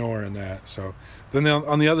hard to ignore in that. So then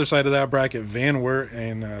on the other side of that bracket, Van Wert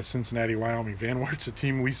and Cincinnati, Wyoming. Van Wert's a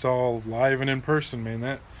team we saw live and in person,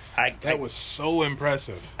 man. That was so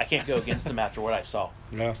impressive. I can't go against them after what I saw.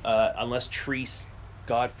 Yeah. Unless Treese,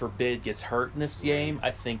 God forbid, gets hurt in this game,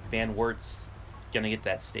 I think Van Wert's gonna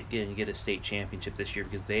get a state championship this year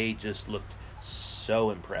because they just looked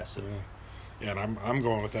so impressive. Yeah, and I'm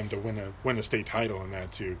going with them to win a state title in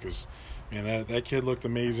that too because man, that kid looked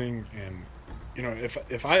amazing. And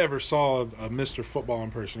if I ever saw a Mr. Football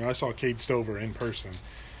in person, I saw Cade Stover in person.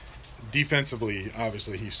 Defensively,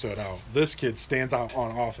 obviously he stood out. This kid stands out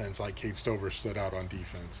on offense like Cade Stover stood out on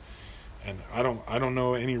defense. And I don't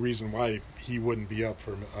know any reason why he wouldn't be up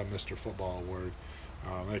for a Mr. Football award.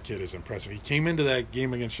 That kid is impressive. He came into that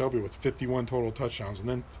game against Shelby with 51 total touchdowns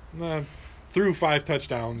and then threw 5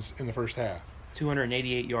 touchdowns in the first half.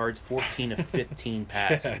 288 yards, 14 of 15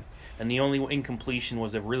 passing. And the only incompletion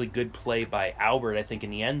was a really good play by Albert, I think, in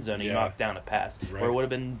the end zone. He knocked down a pass. Right. Or it would have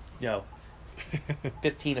been,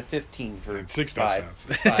 15 of 15 for 6 touchdowns.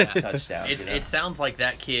 5 touchdowns. It sounds like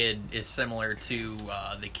that kid is similar to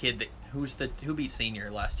the kid who beat senior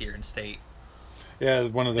last year in state. Yeah,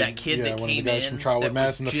 one of the guys from Trotwood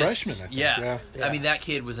Madison, the freshman. I think. Yeah. I mean, that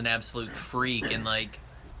kid was an absolute freak, and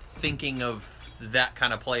thinking of that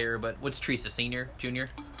kind of player. But what's Treese, a senior,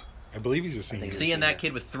 junior? I believe he's a senior. Seeing that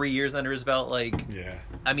kid with 3 years under his belt, yeah.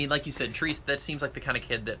 I mean, like you said, Treese, that seems like the kind of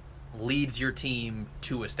kid that leads your team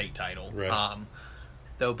to a state title. Right.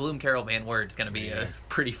 Though Bloom Carroll Van Word's going to be a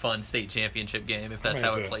pretty fun state championship game if that's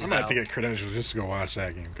how it plays out. I'm going to have to get credentials just to go watch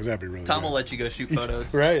that game because that'd be really Tom good. will let you go shoot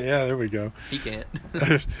photos. Right, yeah, there we go. He can't.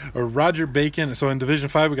 Roger Bacon. So in Division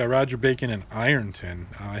 5, we got Roger Bacon and Ironton.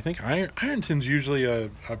 I think Ironton's usually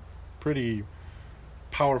a pretty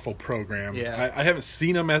powerful program. Yeah. I haven't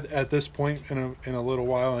seen them at this point in a little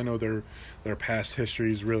while. I know their past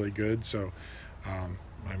history is really good. So,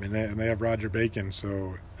 I mean, they have Roger Bacon.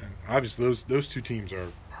 So, and obviously those two teams are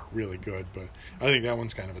really good. But I think that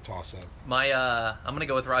one's kind of a toss-up. I'm gonna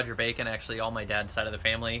go with Roger Bacon. Actually, all my dad's side of the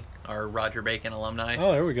family are Roger Bacon alumni.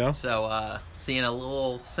 Oh, there we go. So seeing a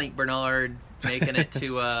little St. Bernard making it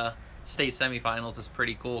to state semifinals is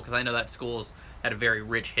pretty cool because I know that school's had a very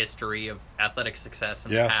rich history of athletic success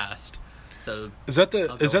in the past. So is that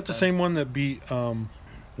the same one that beat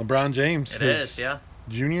LeBron James? It is, yeah.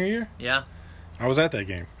 Junior year? Yeah. I was at that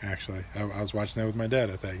game actually. I was watching that with my dad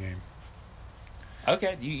at that game.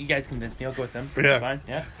 Okay, you guys convinced me. I'll go with them. Yeah. Fine.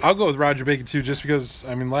 Yeah. I'll go with Roger Bacon too, just because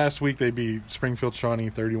I mean last week they beat Springfield Shawnee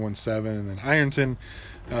 31-7, and then Ironton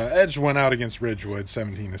edged one out against Ridgewood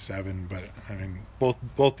 17-7. But I mean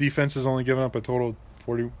both defenses only giving up a total of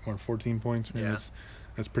 14 points. I mean,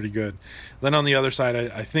 that's pretty good. Then on the other side,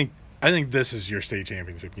 I think this is your state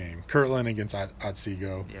championship game. Kirtland against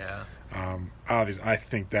Otsego. Yeah. Obviously, I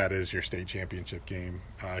think that is your state championship game.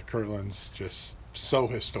 Kirtland's just so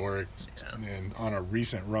historic and on a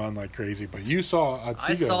recent run like crazy. But you saw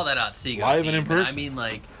Otsego. I saw that Otsego live team, and in person. I mean,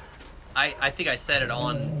 like, I think I said it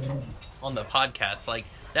on the podcast. Like,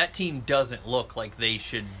 that team doesn't look like they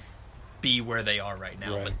should be where they are right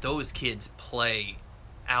now. Right. But those kids play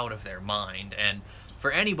out of their mind. And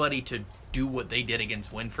for anybody to do what they did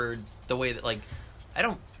against Winford, the way that, like, I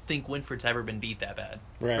don't think Winford's ever been beat that bad.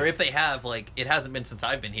 Right. Or if they have, like, it hasn't been since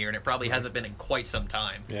I've been here, and it probably hasn't been in quite some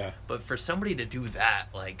time. Yeah. But for somebody to do that,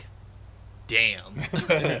 like, damn.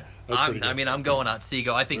 I'm going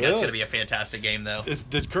Otsego. I think that's going to be a fantastic game, though.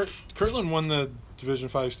 Did Kirtland won the Division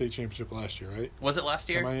 5 state championship last year, right? Was it last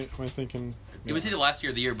year? Am I thinking? It was either last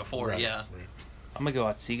year or the year before, Right, yeah. Right. I'm gonna go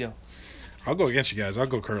Otsego. I'll go against you guys. I'll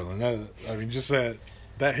go Kirtland. I mean, just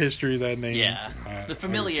that history, that name. Yeah. The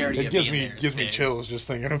familiarity it of gives being me there is gives me big. chills just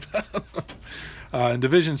thinking about it. In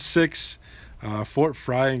Division 6, Fort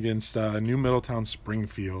Fry against New Middletown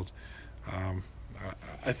Springfield.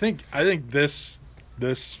 I think this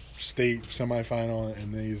state semifinal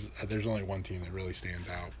and there's only one team that really stands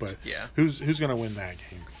out. But Yeah. who's going to win that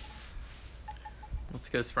game? Let's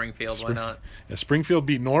go Springfield. Why not? Yeah, Springfield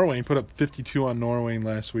beat Norway, put up 52 on Norway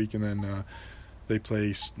last week, and then they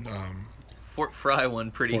play Fort Fry won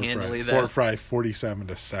pretty handily, though. Fort Fry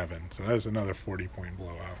 47-7. So that's another 40-point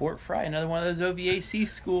blowout. Fort Fry, another one of those OVAC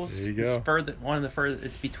schools. There you go.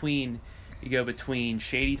 It's between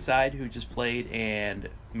Shady Side, who just played, and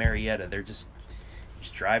Marietta. They're just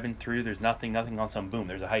driving through. There's nothing on some boom.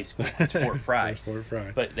 There's a high school. It's Fort Fry. There's Fort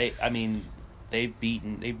Fry. But they've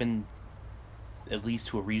been at least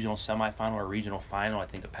to a regional semifinal or regional final, I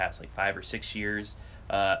think, the past like 5 or 6 years.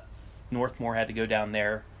 Northmore had to go down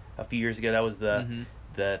there a few years ago. That was the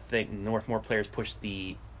thing. Northmore players pushed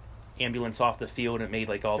the ambulance off the field and it made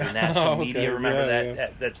like all the national media remember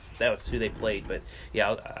that. Yeah. That was who they played. But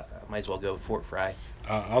yeah, I might as well go with Fort Fry.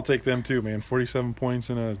 I'll take them too, man. 47 points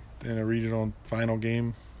in a regional final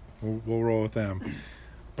game. We'll roll with them.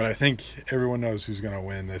 But I think everyone knows who's going to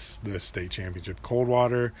win this state championship.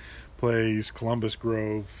 Coldwater plays Columbus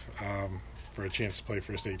Grove for a chance to play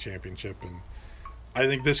for a state championship, and I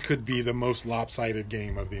think this could be the most lopsided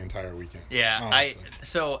game of the entire weekend. Yeah, honestly.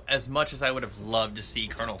 So as much as I would have loved to see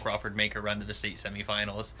Colonel Crawford make a run to the state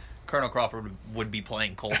semifinals, Colonel Crawford would be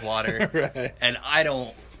playing Coldwater. Right. And I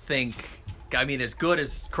don't think, I mean, as good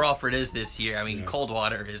as Crawford is this year, I mean, Yeah.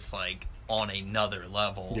 Coldwater is like on another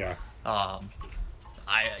level. Yeah.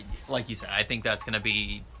 I like you said, I think that's going to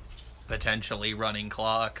be potentially running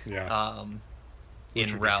clock. Yeah. Which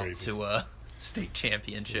In would be route crazy. to a state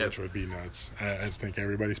championship. Which would be nuts. I think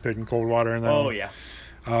everybody's picking Coldwater in that Oh one. yeah.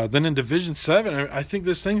 Then in Division 7, I think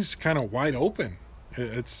this thing's kind of wide open.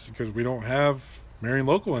 It's because we don't have Marion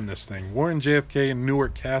Local in this thing. Warren JFK and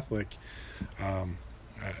Newark Catholic.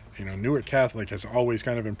 Newark Catholic has always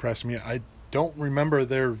kind of impressed me. I don't remember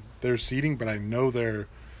their seeding, but I know they're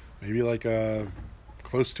maybe like a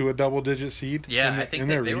close to a double-digit seed. Yeah, in I think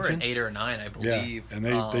their they were region. an 8 or a 9, I believe. Yeah,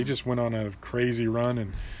 and they just went on a crazy run,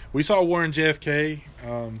 and we saw Warren JFK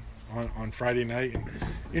on Friday night,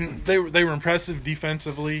 and they were impressive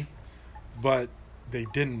defensively, but they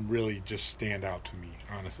didn't really just stand out to me.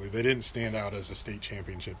 Honestly, they didn't stand out as a state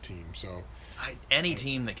championship team. So any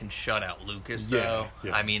team that can shut out Lucas, Yeah, though,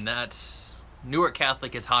 yeah. I mean, that's Newark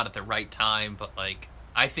Catholic is hot at the right time, but like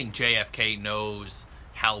I think JFK knows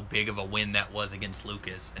how big of a win that was against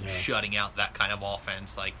Lucas and shutting out that kind of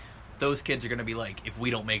offense. Like, those kids are going to be like, if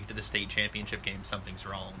we don't make it to the state championship game, something's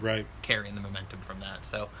wrong. Right. Carrying the momentum from that.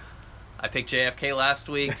 So I picked JFK last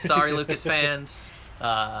week. Sorry, Lucas fans.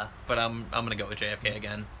 But I'm going to go with JFK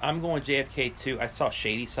again. I'm going JFK too. I saw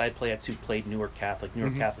Shadyside play. That's who played Newark Catholic.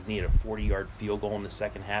 Newark Catholic needed a 40-yard field goal in the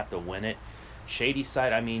second half to win it.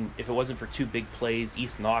 Shadyside, I mean, if it wasn't for two big plays,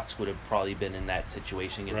 East Knox would have probably been in that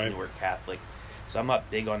situation against Newark Catholic. So I'm not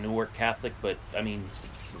big on Newark Catholic, but, I mean,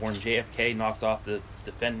 Warren JFK knocked off the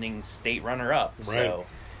defending state runner-up. Right. So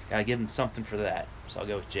gotta give them something for that. So I'll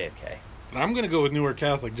go with JFK. And I'm going to go with Newark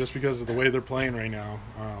Catholic just because of the way they're playing right now.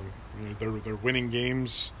 They're winning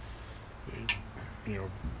games,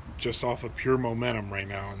 just off of pure momentum right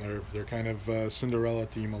now, and they're kind of Cinderella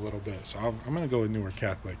team a little bit. So I'm going to go with Newark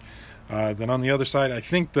Catholic. Then on the other side, I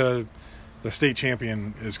think the state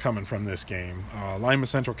champion is coming from this game. Lima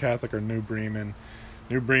Central Catholic or New Bremen.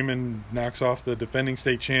 New Bremen knocks off the defending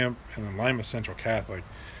state champ, and then Lima Central Catholic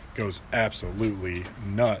goes absolutely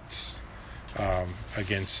nuts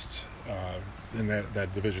against in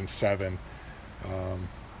that Division 7.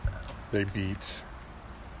 They beat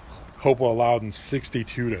Hopewell Loudon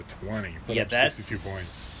 62-20. Put up 62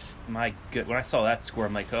 points. My good. When I saw that score,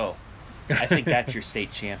 I'm like, oh, I think that's your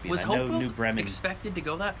state champion. Was I know Hopewell New Bremen expected to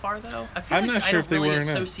go that far, though? I feel I'm like not sure if they really were or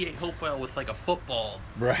not. associate Hopewell with like a football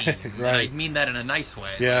Right, team. right. And I mean that in a nice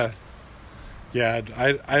way. Yeah. Yeah,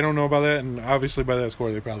 I don't know about that, and obviously by that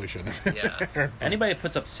score they probably shouldn't. Yeah. Anybody that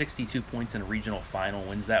puts up 62 points in a regional final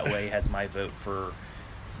wins that way has my vote for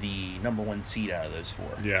the number one seed out of those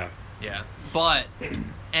four. Yeah. Yeah. But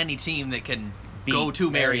any team that can go to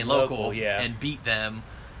Marion Local and beat them,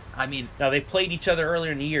 I mean... Now, they played each other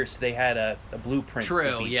earlier in the year, so they had a blueprint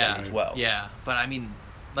to beat them as well. Yeah, but I mean,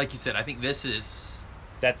 like you said, I think this is...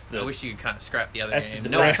 I wish you could kind of scrap the other game.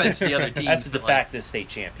 No offense to the other teams. That's the de facto state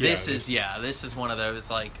champion. This is one of those,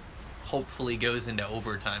 like, hopefully goes into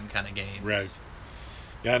overtime kind of games. Right.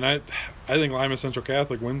 Yeah, and I think Lima Central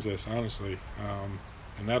Catholic wins this, honestly.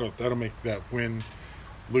 And that'll make that win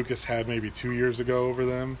Lucas had maybe 2 years ago over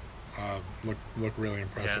them look really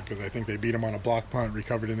impressive, because I think they beat them on a block punt,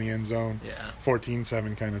 recovered in the end zone. Yeah.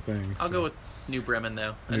 14-7 kind of thing. I'll go with New Bremen,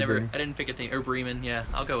 though. I didn't pick a team. Or Bremen, yeah.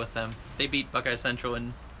 I'll go with them. They beat Buckeye Central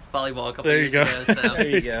in volleyball a couple years ago. So. There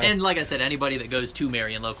you go. And like I said, anybody that goes to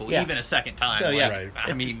Marion Local, even a second time, Right.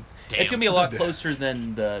 I mean, damn. It's going to be a lot closer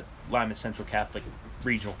than the Lima Central Catholic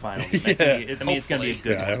regional finals. It's going to be a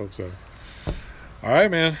good one. I hope so. All right,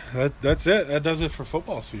 man. That's it. That does it for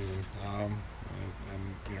football season.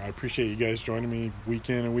 I appreciate you guys joining me week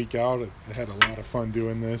in and week out. I had a lot of fun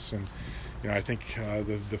doing this, and I think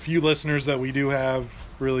the few listeners that we do have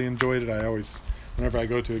really enjoyed it. Whenever I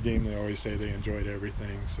go to a game, they always say they enjoyed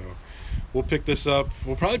everything. So we'll pick this up.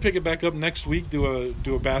 We'll probably pick it back up next week. Do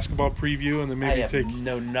a basketball preview, and then maybe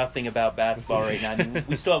know nothing about basketball right now. I mean,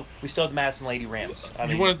 we still have the Madison Lady Rams.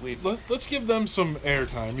 Let's give them some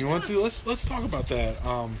airtime. You want to? Let's talk about that.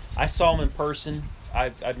 I saw them in person.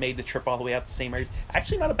 I've made the trip all the way out to St. Mary's.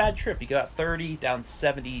 Actually, not a bad trip. You go out 30, down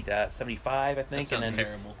 70 to 75, I think. That sounds and then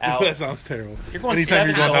terrible. Out. That sounds terrible. You're going Anytime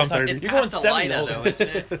 70 you're going down the whole 30. It's You're going past 70 Elida, though,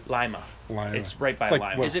 isn't it? Lima. It's right by like,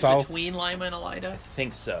 Lima. Is it between Lima and Elida? I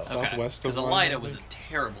think so. Southwest of Because Elida was a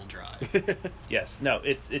terrible drive. Yes. No,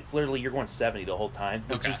 it's literally you're going 70 the whole time,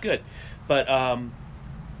 which is good. But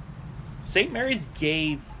St. Mary's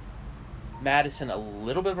gave Madison a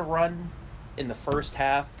little bit of a run in the first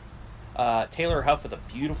half. Taylor Huff with a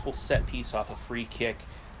beautiful set piece off a free kick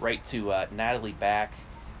right to Natalie Back,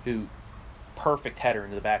 who perfect header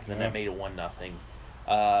into the back of the net, made it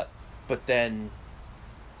 1-0. But then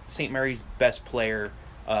St. Mary's best player,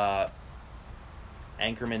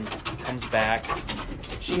 Anchorman, comes back.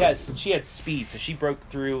 She had speed, so she broke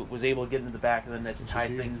through, was able to get into the back of the net and tie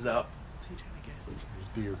things up.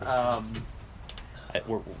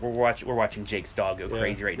 We're watching Jake's dog go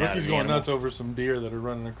crazy right now. Ricky's going nuts over some deer that are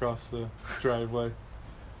running across the driveway.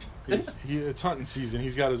 It's hunting season.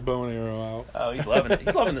 He's got his bow and arrow out. Oh, he's loving it.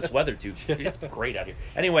 He's loving this weather too. It's great out here.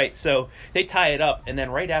 Anyway, so they tie it up, and then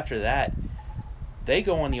right after that, they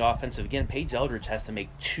go on the offensive again. Paige Eldridge has to make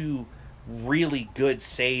 2 really good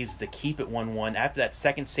saves to keep it 1-1. After that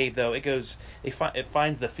second save, though, it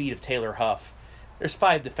finds the feet of Taylor Huff. There's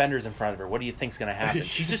 5 defenders in front of her. What do you think's going to happen?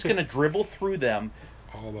 She's just going to dribble through them,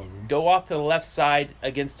 all of them, go off to the left side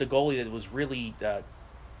against a goalie that was really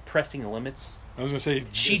pressing the limits. I was going to say,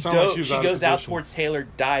 she goes out towards Taylor,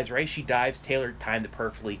 dives, right? She dives. Taylor timed it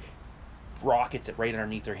perfectly, rockets it right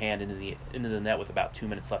underneath her hand into the net with about 2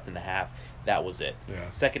 minutes left in the half. That was it.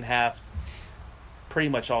 Yeah. Second half, pretty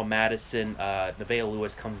much all Madison. Nevaeh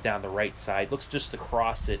Lewis comes down the right side, looks just to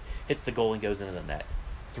cross it, hits the goal and goes into the net.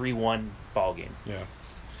 3-1 ball game. Yeah.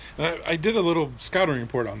 And I did a little scouting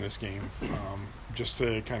report on this game, just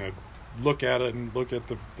to kind of look at it and look at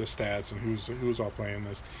the stats and who's all playing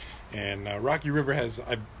this. And Rocky River has,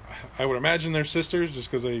 I would imagine they're sisters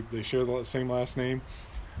just because they share the same last name.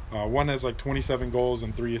 One has like 27 goals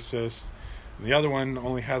and 3 assists. And the other one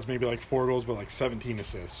only has maybe like 4 goals but like 17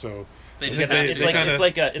 assists. So it's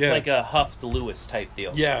like a Huff to Lewis type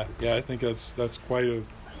deal. Yeah, I think that's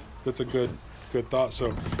a good thought.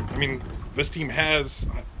 So I mean, this team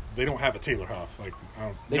they don't have a Taylor Huff. Like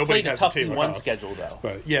nobody has a Taylor D1 Huff schedule though.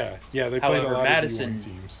 But yeah, they played However, a lot Madison of D1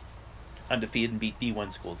 teams. Undefeated and beat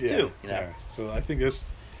D1 schools too. You know? Yeah. So I think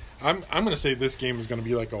I'm going to say this game is going to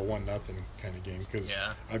be like a 1-0 kind of game because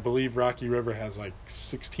I believe Rocky River has like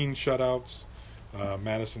 16 shutouts.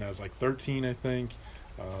 Madison has like 13, I think.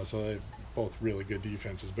 So they both really good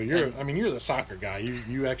defenses. But you're the soccer guy.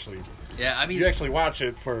 You actually you actually watch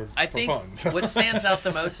it for fun. What stands out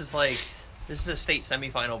the most is like this is a state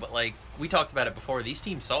semifinal, but like we talked about it before. These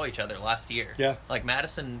teams saw each other last year. Yeah. Like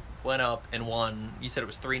Madison went up and won. You said it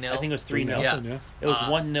was 3-0. I think it was 3-0. Yeah. It was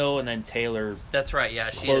 1-0 and then Taylor. That's right. Yeah.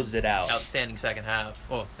 She closed it out. Outstanding second half.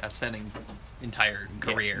 Well, outstanding entire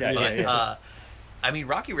career. Yeah. I mean,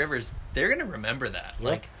 Rocky Rivers. They're going to remember that. Yeah.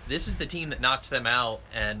 Like this is the team that knocked them out,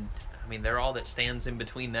 and I mean they're all that stands in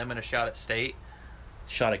between them and a shot at state.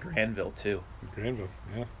 Shot at Granville too. Granville,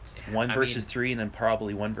 yeah. 1 versus 3, and then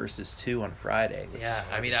probably 1 versus 2 on Friday. Yeah,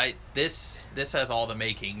 I mean, this has all the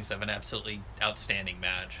makings of an absolutely outstanding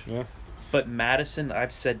match. Yeah. But Madison,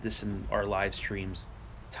 I've said this in our live streams,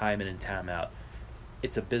 time in and time out.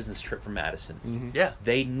 It's a business trip for Madison. Mm-hmm. Yeah,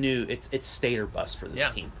 they knew it's state or bust for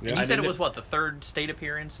this team. Yeah. And you said it was the 3rd state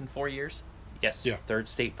appearance in 4 years? Yes. Yeah. 3rd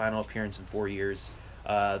state final appearance in 4 years.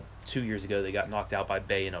 2 years ago, they got knocked out by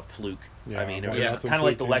Bay in a fluke. Yeah, I mean, it was kind of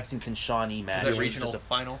like the Lexington Shawnee match. Was it regional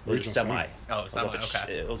final? It was semi. Oh, it was semi.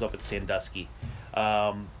 Okay. It was up at Sandusky.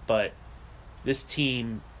 But this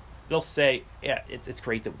team, they'll say, yeah, it's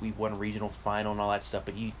great that we won a regional final and all that stuff,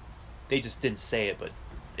 but they just didn't say it, but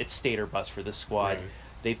it's state or bust for this squad. Right.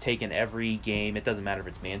 They've taken every game. It doesn't matter if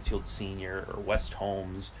it's Mansfield Senior or West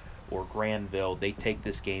Holmes or Granville. They take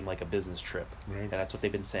this game like a business trip. Right. And that's what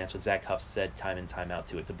they've been saying. That's what Zach Huff said time in, time out,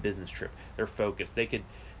 too. It's a business trip. They're focused.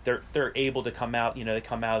 They're able to come out, they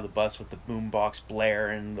come out of the bus with the boombox blare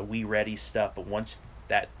and the We Ready stuff, but once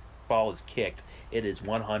that ball is kicked, it is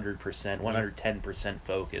 100%, 110%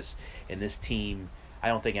 focus. And this team, I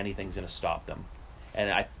don't think anything's going to stop them.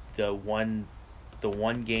 And the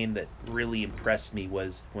one game that really impressed me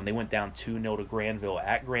was when they went down 2-0 to Granville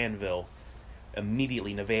at Granville.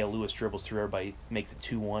 Immediately, Nevaeh Lewis dribbles through everybody, makes it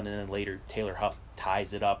 2-1, and then later Taylor Huff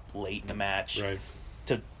ties it up late in the match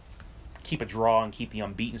to keep a draw and keep the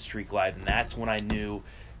unbeaten streak alive. And that's when I knew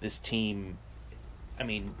this team, I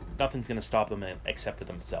mean, nothing's going to stop them except for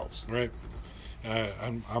themselves. Right.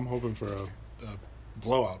 I'm hoping for a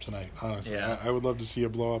blowout tonight, honestly. Yeah. I would love to see a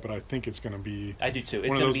blowout, but I think it's going to be I do too.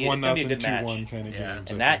 One of those 1-0, be a good 2-1 kind of Yeah.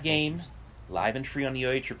 games. And that game, live and free on the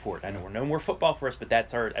OH Report. I know we're no more football for us, but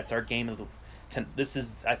that's our game of the. This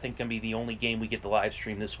is, I think, going to be the only game we get to live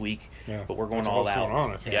stream this week. Yeah. But we're going That's all what's out. going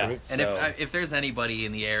on, I think, right? And if there's anybody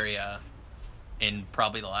in the area in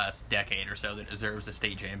probably the last decade or so that deserves a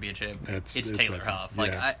state championship, it's Taylor Huff.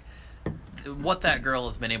 Like what that girl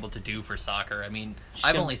has been able to do for soccer. I mean,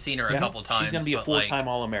 I've only seen her a couple times. She's going to be a full-time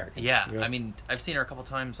All-American. Yeah, I mean, I've seen her a couple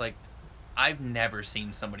times. Like, I've never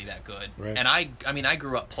seen somebody that good. Right. And I mean, I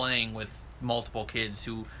grew up playing with multiple kids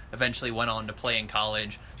who eventually went on to play in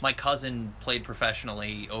college. My cousin played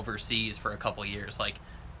professionally overseas for a couple years. Like,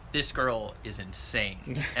 this girl is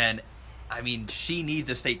insane. And I mean, she needs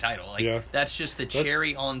a state title. Like, that's just the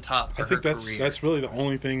cherry on top for her career. I think that's really the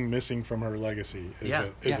only thing missing from her legacy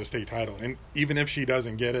is a state title. And even if she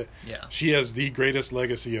doesn't get it, she has the greatest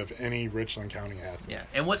legacy of any Richland County athlete. Yeah.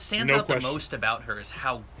 And what stands out the most about her is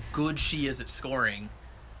how good she is at scoring,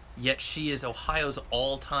 yet she is Ohio's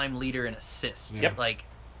all-time leader in assists. Yeah. Like,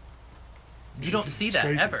 you don't see that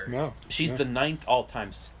crazy. ever. No. She's the 9th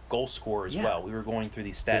all-time goal scorer as well. We were going through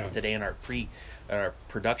these stats today in our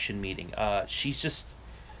production meeting. She's just,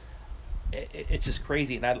 it's just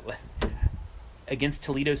crazy. And against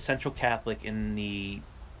Toledo Central Catholic in the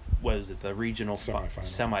regional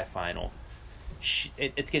semifinal,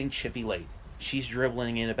 it's getting chippy late. She's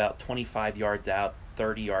dribbling in about 25 yards out,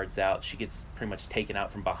 30 yards out. She gets pretty much taken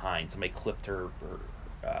out from behind. Somebody clipped her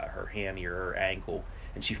hammy or her ankle,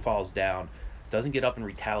 and she falls down. Doesn't get up and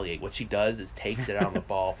retaliate. What she does is takes it out on the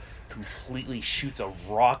ball, completely shoots a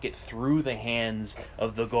rocket through the hands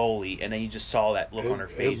of the goalie, and then you just saw that look on her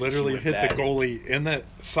face. It literally hit the goalie in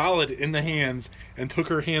the hands and took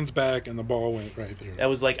her hands back, and the ball went right through. That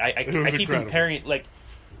was like I keep comparing it. Like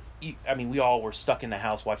we all were stuck in the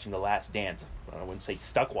house watching The Last Dance. I wouldn't say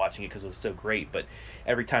stuck watching it because it was so great, but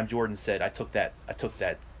every time Jordan said, I took that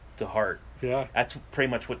to heart. Yeah. That's pretty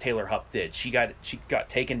much what Taylor Huff did. She got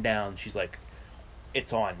taken down. She's like,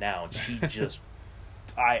 it's on now. And she just,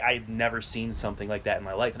 I've never seen something like that in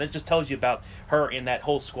my life. And it just tells you about her and that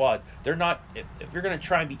whole squad. They're not, if you're going to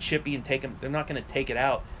try and be chippy and take them, they're not going to take it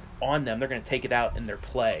out on them. They're going to take it out in their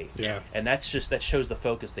play. Yeah. And that shows the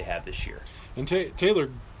focus they have this year. And Taylor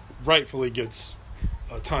rightfully gets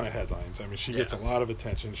a ton of headlines. I mean, she gets a lot of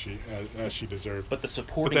attention as she deserves. But the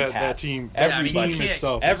supporting cast, that team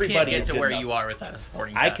itself, everybody can't get to where you are without a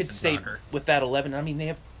supporting cast. I could say with that 11. I mean, they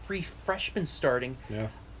have 3 freshmen starting. Yeah.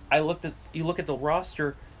 You look at the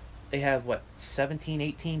roster. They have 17,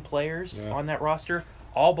 18 players on that roster.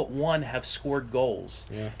 All but one have scored goals.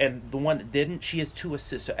 Yeah. And the one that didn't, she has 2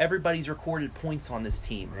 assists. So everybody's recorded points on this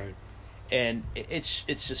team. Right. And it's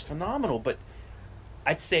just phenomenal. But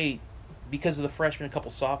I'd say because of the freshmen, a couple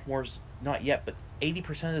sophomores, not yet, but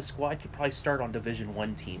 80% of the squad could probably start on Division I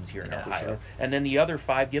teams here in Ohio. Sure. And then the other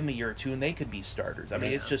 5, give them a year or 2, and they could be starters. I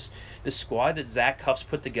mean, it's just the squad that Zach Huff's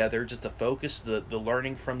put together, just the focus, the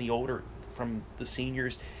learning from the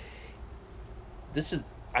seniors. This is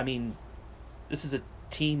a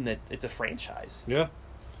team that it's a franchise. Yeah.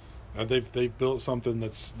 They've built something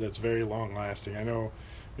that's very long lasting. I know,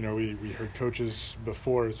 we heard coaches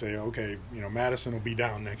before say, okay, Madison will be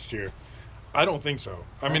down next year. I don't think so.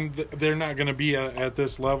 I mean, they're not going to be at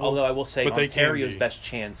this level. Although I will say Ontario's best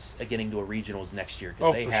chance at getting to a regionals next year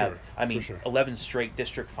because they have, 11 straight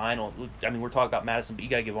district final. I mean, we're talking about Madison, but you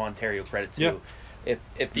got to give Ontario credit too. Yeah.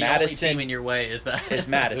 If the Madison only team in your way is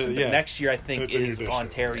Madison, but next year I think is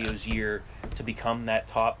Ontario's year to become that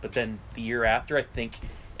top. But then the year after, I think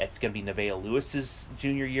it's going to be Nevaeh Lewis's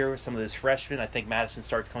junior year with some of those freshmen. I think Madison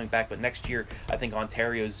starts coming back, but next year I think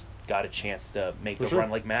Ontario's got a chance to make the run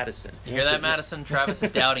like Madison. You hear that, Madison? Travis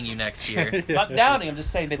is doubting you next year. Not doubting. I'm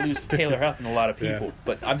just saying they lose to Taylor Huff and a lot of people. Yeah.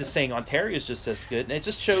 But I'm just saying Ontario's just as good, and it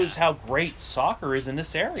just shows how great soccer is in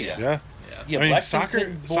this area. Yeah. Yeah, I mean,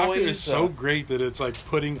 soccer is so great that it's like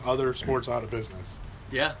putting other sports out of business.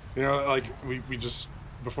 Yeah. Like we just,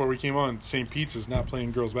 before we came on, St. Pete's is not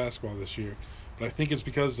playing girls basketball this year. But I think it's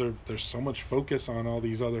because there's so much focus on all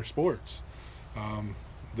these other sports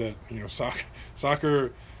that,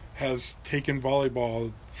 soccer has taken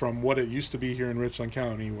volleyball from what it used to be here in Richland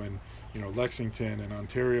County when, Lexington and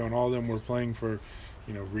Ontario and all of them were playing for,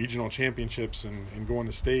 regional championships and going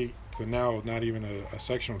to state, to now not even a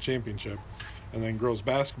sectional championship. And then girls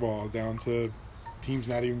basketball down to teams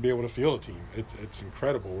not even be able to field a team. It's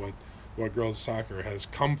incredible what girls soccer has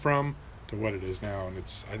come from to what it is now. And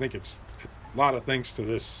I think it's a lot of thanks to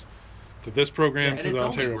this program, to the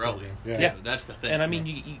Ontario program. Yeah, that's the thing. And I mean,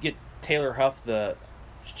 you get Taylor Huff,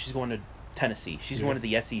 she's going to Tennessee. She's going to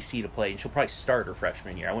the SEC to play, and she'll probably start her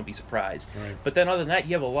freshman year. I wouldn't be surprised. Right. But then other than that,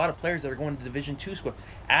 you have a lot of players that are going to Division II school.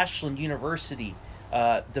 Ashland University,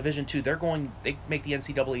 Division II, they make the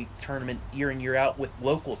NCAA tournament year in, year out with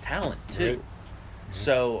local talent, too. Right.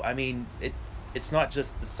 So, I mean, it's not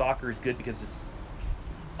just the soccer is good because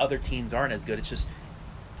other teams aren't as good. It's just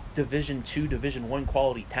Division II, Division I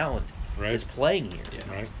quality talent is playing here.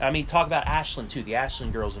 Yeah. Right. I mean, talk about Ashland, too, the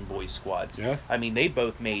Ashland girls and boys squads. Yeah. I mean, they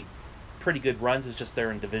both made pretty good runs. It's just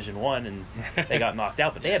they're in Division I and they got knocked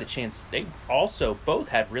out, but they had a chance. They also both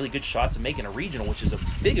had really good shots at making a regional, which is a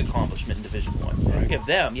big accomplishment in Division I.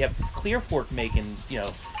 Right. You have Clear Fork making,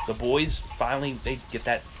 the boys finally they get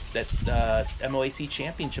that MOAC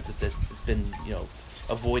championship that's been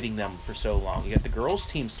avoiding them for so long. You got the girls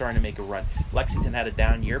team starting to make a run. Lexington had a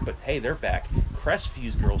down year, but hey, they're back.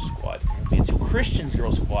 Crestview's girls squad, Mansfield Christian's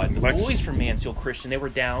girls squad, the boys from Mansfield Christian, they were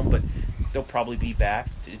down, but they'll probably be back.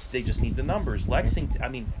 They just need the numbers.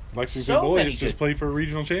 Lexington boys just played for a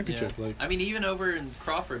regional championship. Yeah. I mean, even over in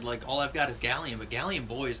Crawford, all I've got is Gallium, but Gallium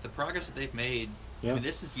boys, the progress that they've made, I mean,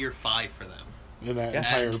 this is year 5 for them. In that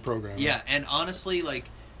entire program. Yeah, and honestly,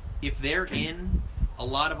 if they're in a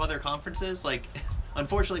lot of other conferences,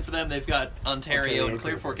 unfortunately for them, they've got Ontario and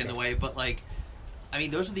Clear Fork in the way, but I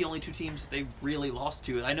mean, those are the only 2 teams they really lost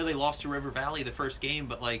to. I know they lost to River Valley the first game,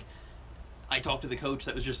 but I talked to the coach,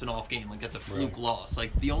 that was just an off game. That's a fluke loss.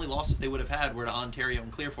 The only losses they would have had were to Ontario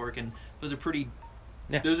and Clear Fork, and those are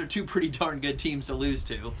 2 pretty darn good teams to lose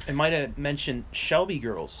to. I might have mentioned Shelby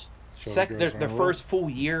girls. Their first full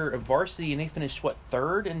year of varsity, and they finished,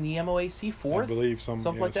 3rd in the MOAC, 4th? I believe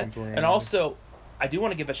something like that. And also, I do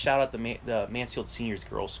want to give a shout out to the Mansfield Seniors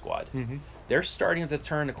girls squad. Mm-hmm. They're starting to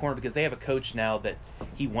turn the corner because they have a coach now that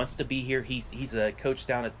he wants to be here. He's a coach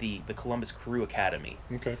down at the Columbus Crew Academy.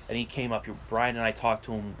 Okay. And he came up here. Brian and I talked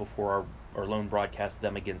to him before our lone broadcast of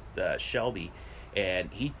them against Shelby, and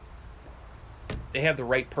he have the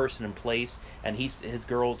right person in place, and his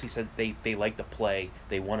girls. He said they like to play.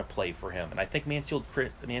 They want to play for him, and I think Mansfield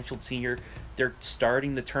Senior, they're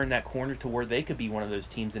starting to turn that corner to where they could be one of those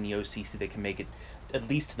teams in the OCC that can make it at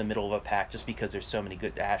least to the middle of a pack, just because there's so many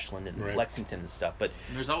good Ashland and Lexington and stuff. But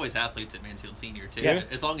there's always athletes at Mansfield Senior too. Yeah.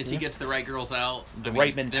 As long as he gets the right girls out,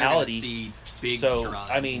 right mentality, see big so strides.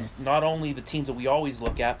 I mean, not only the teams that we always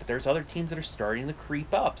look at, but there's other teams that are starting to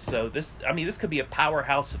creep up. So this could be a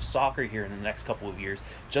powerhouse of soccer here in the next couple of years,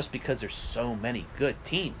 just because there's so many good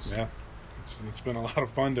teams. Yeah, it's been a lot of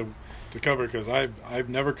fun to cover, because I've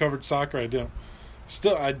never covered soccer.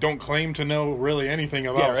 I don't claim to know really anything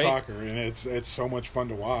about soccer, and it's so much fun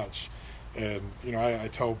to watch. And I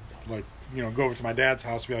tell, like, go over to my dad's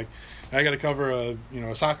house and be like, I got to cover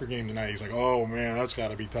a soccer game tonight. He's like, oh man, that's got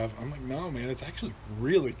to be tough. I'm like, no man, it's actually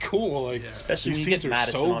really cool. Like, especially these when you teams get are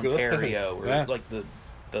Madison, so Ontario, good. or like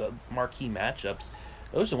the marquee matchups.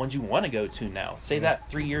 Those are the ones you want to go to now. Say that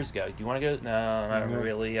 3 years ago. Do you want to go? No, not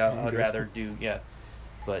really. I'd rather do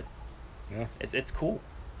but it's cool.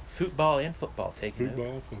 Football and football taking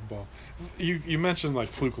over. Football. You mentioned like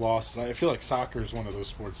fluke losses. I feel like soccer is one of those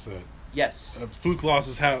sports that fluke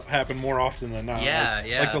losses happen more often than not.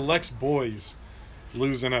 Like the Lex boys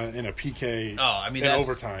lose in a PK. Oh, I mean, in that's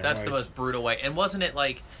overtime. That's the most brutal way. And wasn't it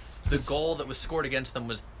like the goal that was scored against them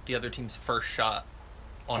was the other team's first shot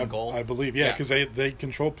on goal? I believe, because they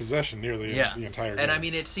controlled possession nearly the entire game. And I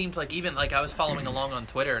mean, it seemed like, even like I was following along on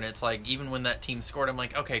Twitter, and it's like, even when that team scored, I'm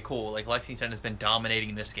like, okay, cool. Like, Lexington has been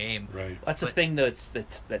dominating this game. Right. That's the thing that's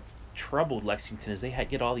troubled Lexington, is they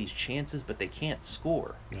get all these chances, but they can't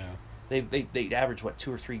score. Yeah. They average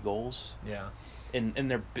 2 or 3 goals. Yeah. In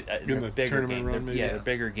their the bigger games. Run, maybe? They're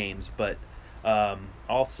bigger games, but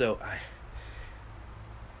also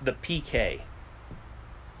the PK.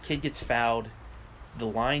 Kid gets fouled. The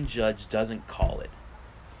line judge doesn't call it.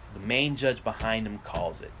 The main judge behind him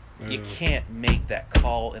calls it. You can't make that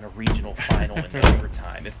call in a regional final in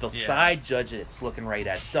overtime. If the side judge it's looking right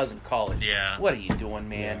at doesn't call it, what are you doing,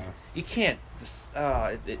 man? Yeah. You can't.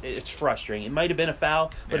 It's frustrating. It might have been a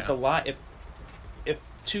foul, but if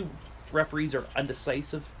 2 referees are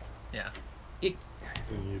undecisive, then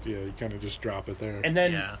you kind of just drop it there. and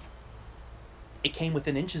then it came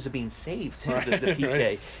within inches of being saved too. The PK,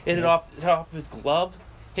 Right. it hit off his glove,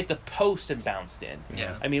 hit the post and bounced in.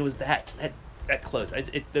 Yeah. I mean, it was that close.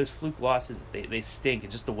 Those fluke losses, they stink,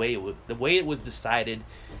 and just the way it was decided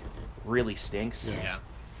really stinks. Yeah.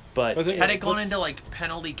 But had it gone into like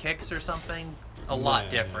penalty kicks or something, a lot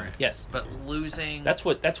different. Yes. But losing. That's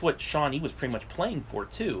what Shawnee was pretty much playing for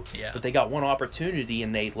too. Yeah. But they got one opportunity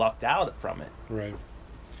and they lucked out from it. Right.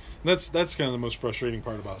 That's kind of the most frustrating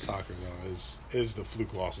part about soccer, though, is the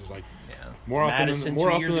fluke losses. Like, more often Madison,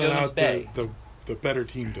 than not, Bay. the better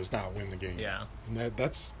team does not win the game. Yeah. And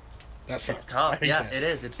that sucks. It's tough. Yeah, it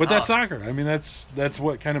is. It's but tough. that's soccer. I mean, that's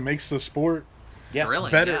what kind of makes the sport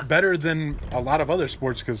thrilling, better than a lot of other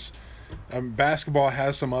sports, because basketball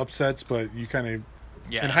has some upsets, but you kind of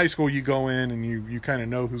in high school you go in and you kind of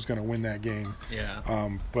know who's going to win that game. Yeah.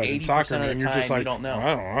 But in soccer, man, you're just like, you don't know.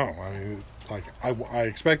 I don't know. I mean, like I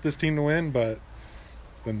expect this team to win, but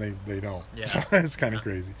then they don't. Yeah. So it's kind of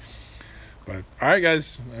crazy. But all right,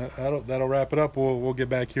 guys, that'll wrap it up. We'll get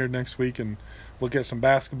back here next week and we'll get some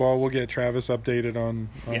basketball. We'll get Travis updated on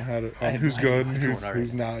who's good and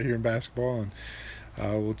who's not here in basketball, and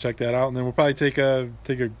we'll check that out. And then we'll probably take a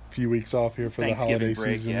few weeks off here for the holiday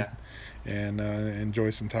break, season and enjoy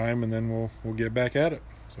some time, and then we'll get back at it.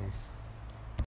 So.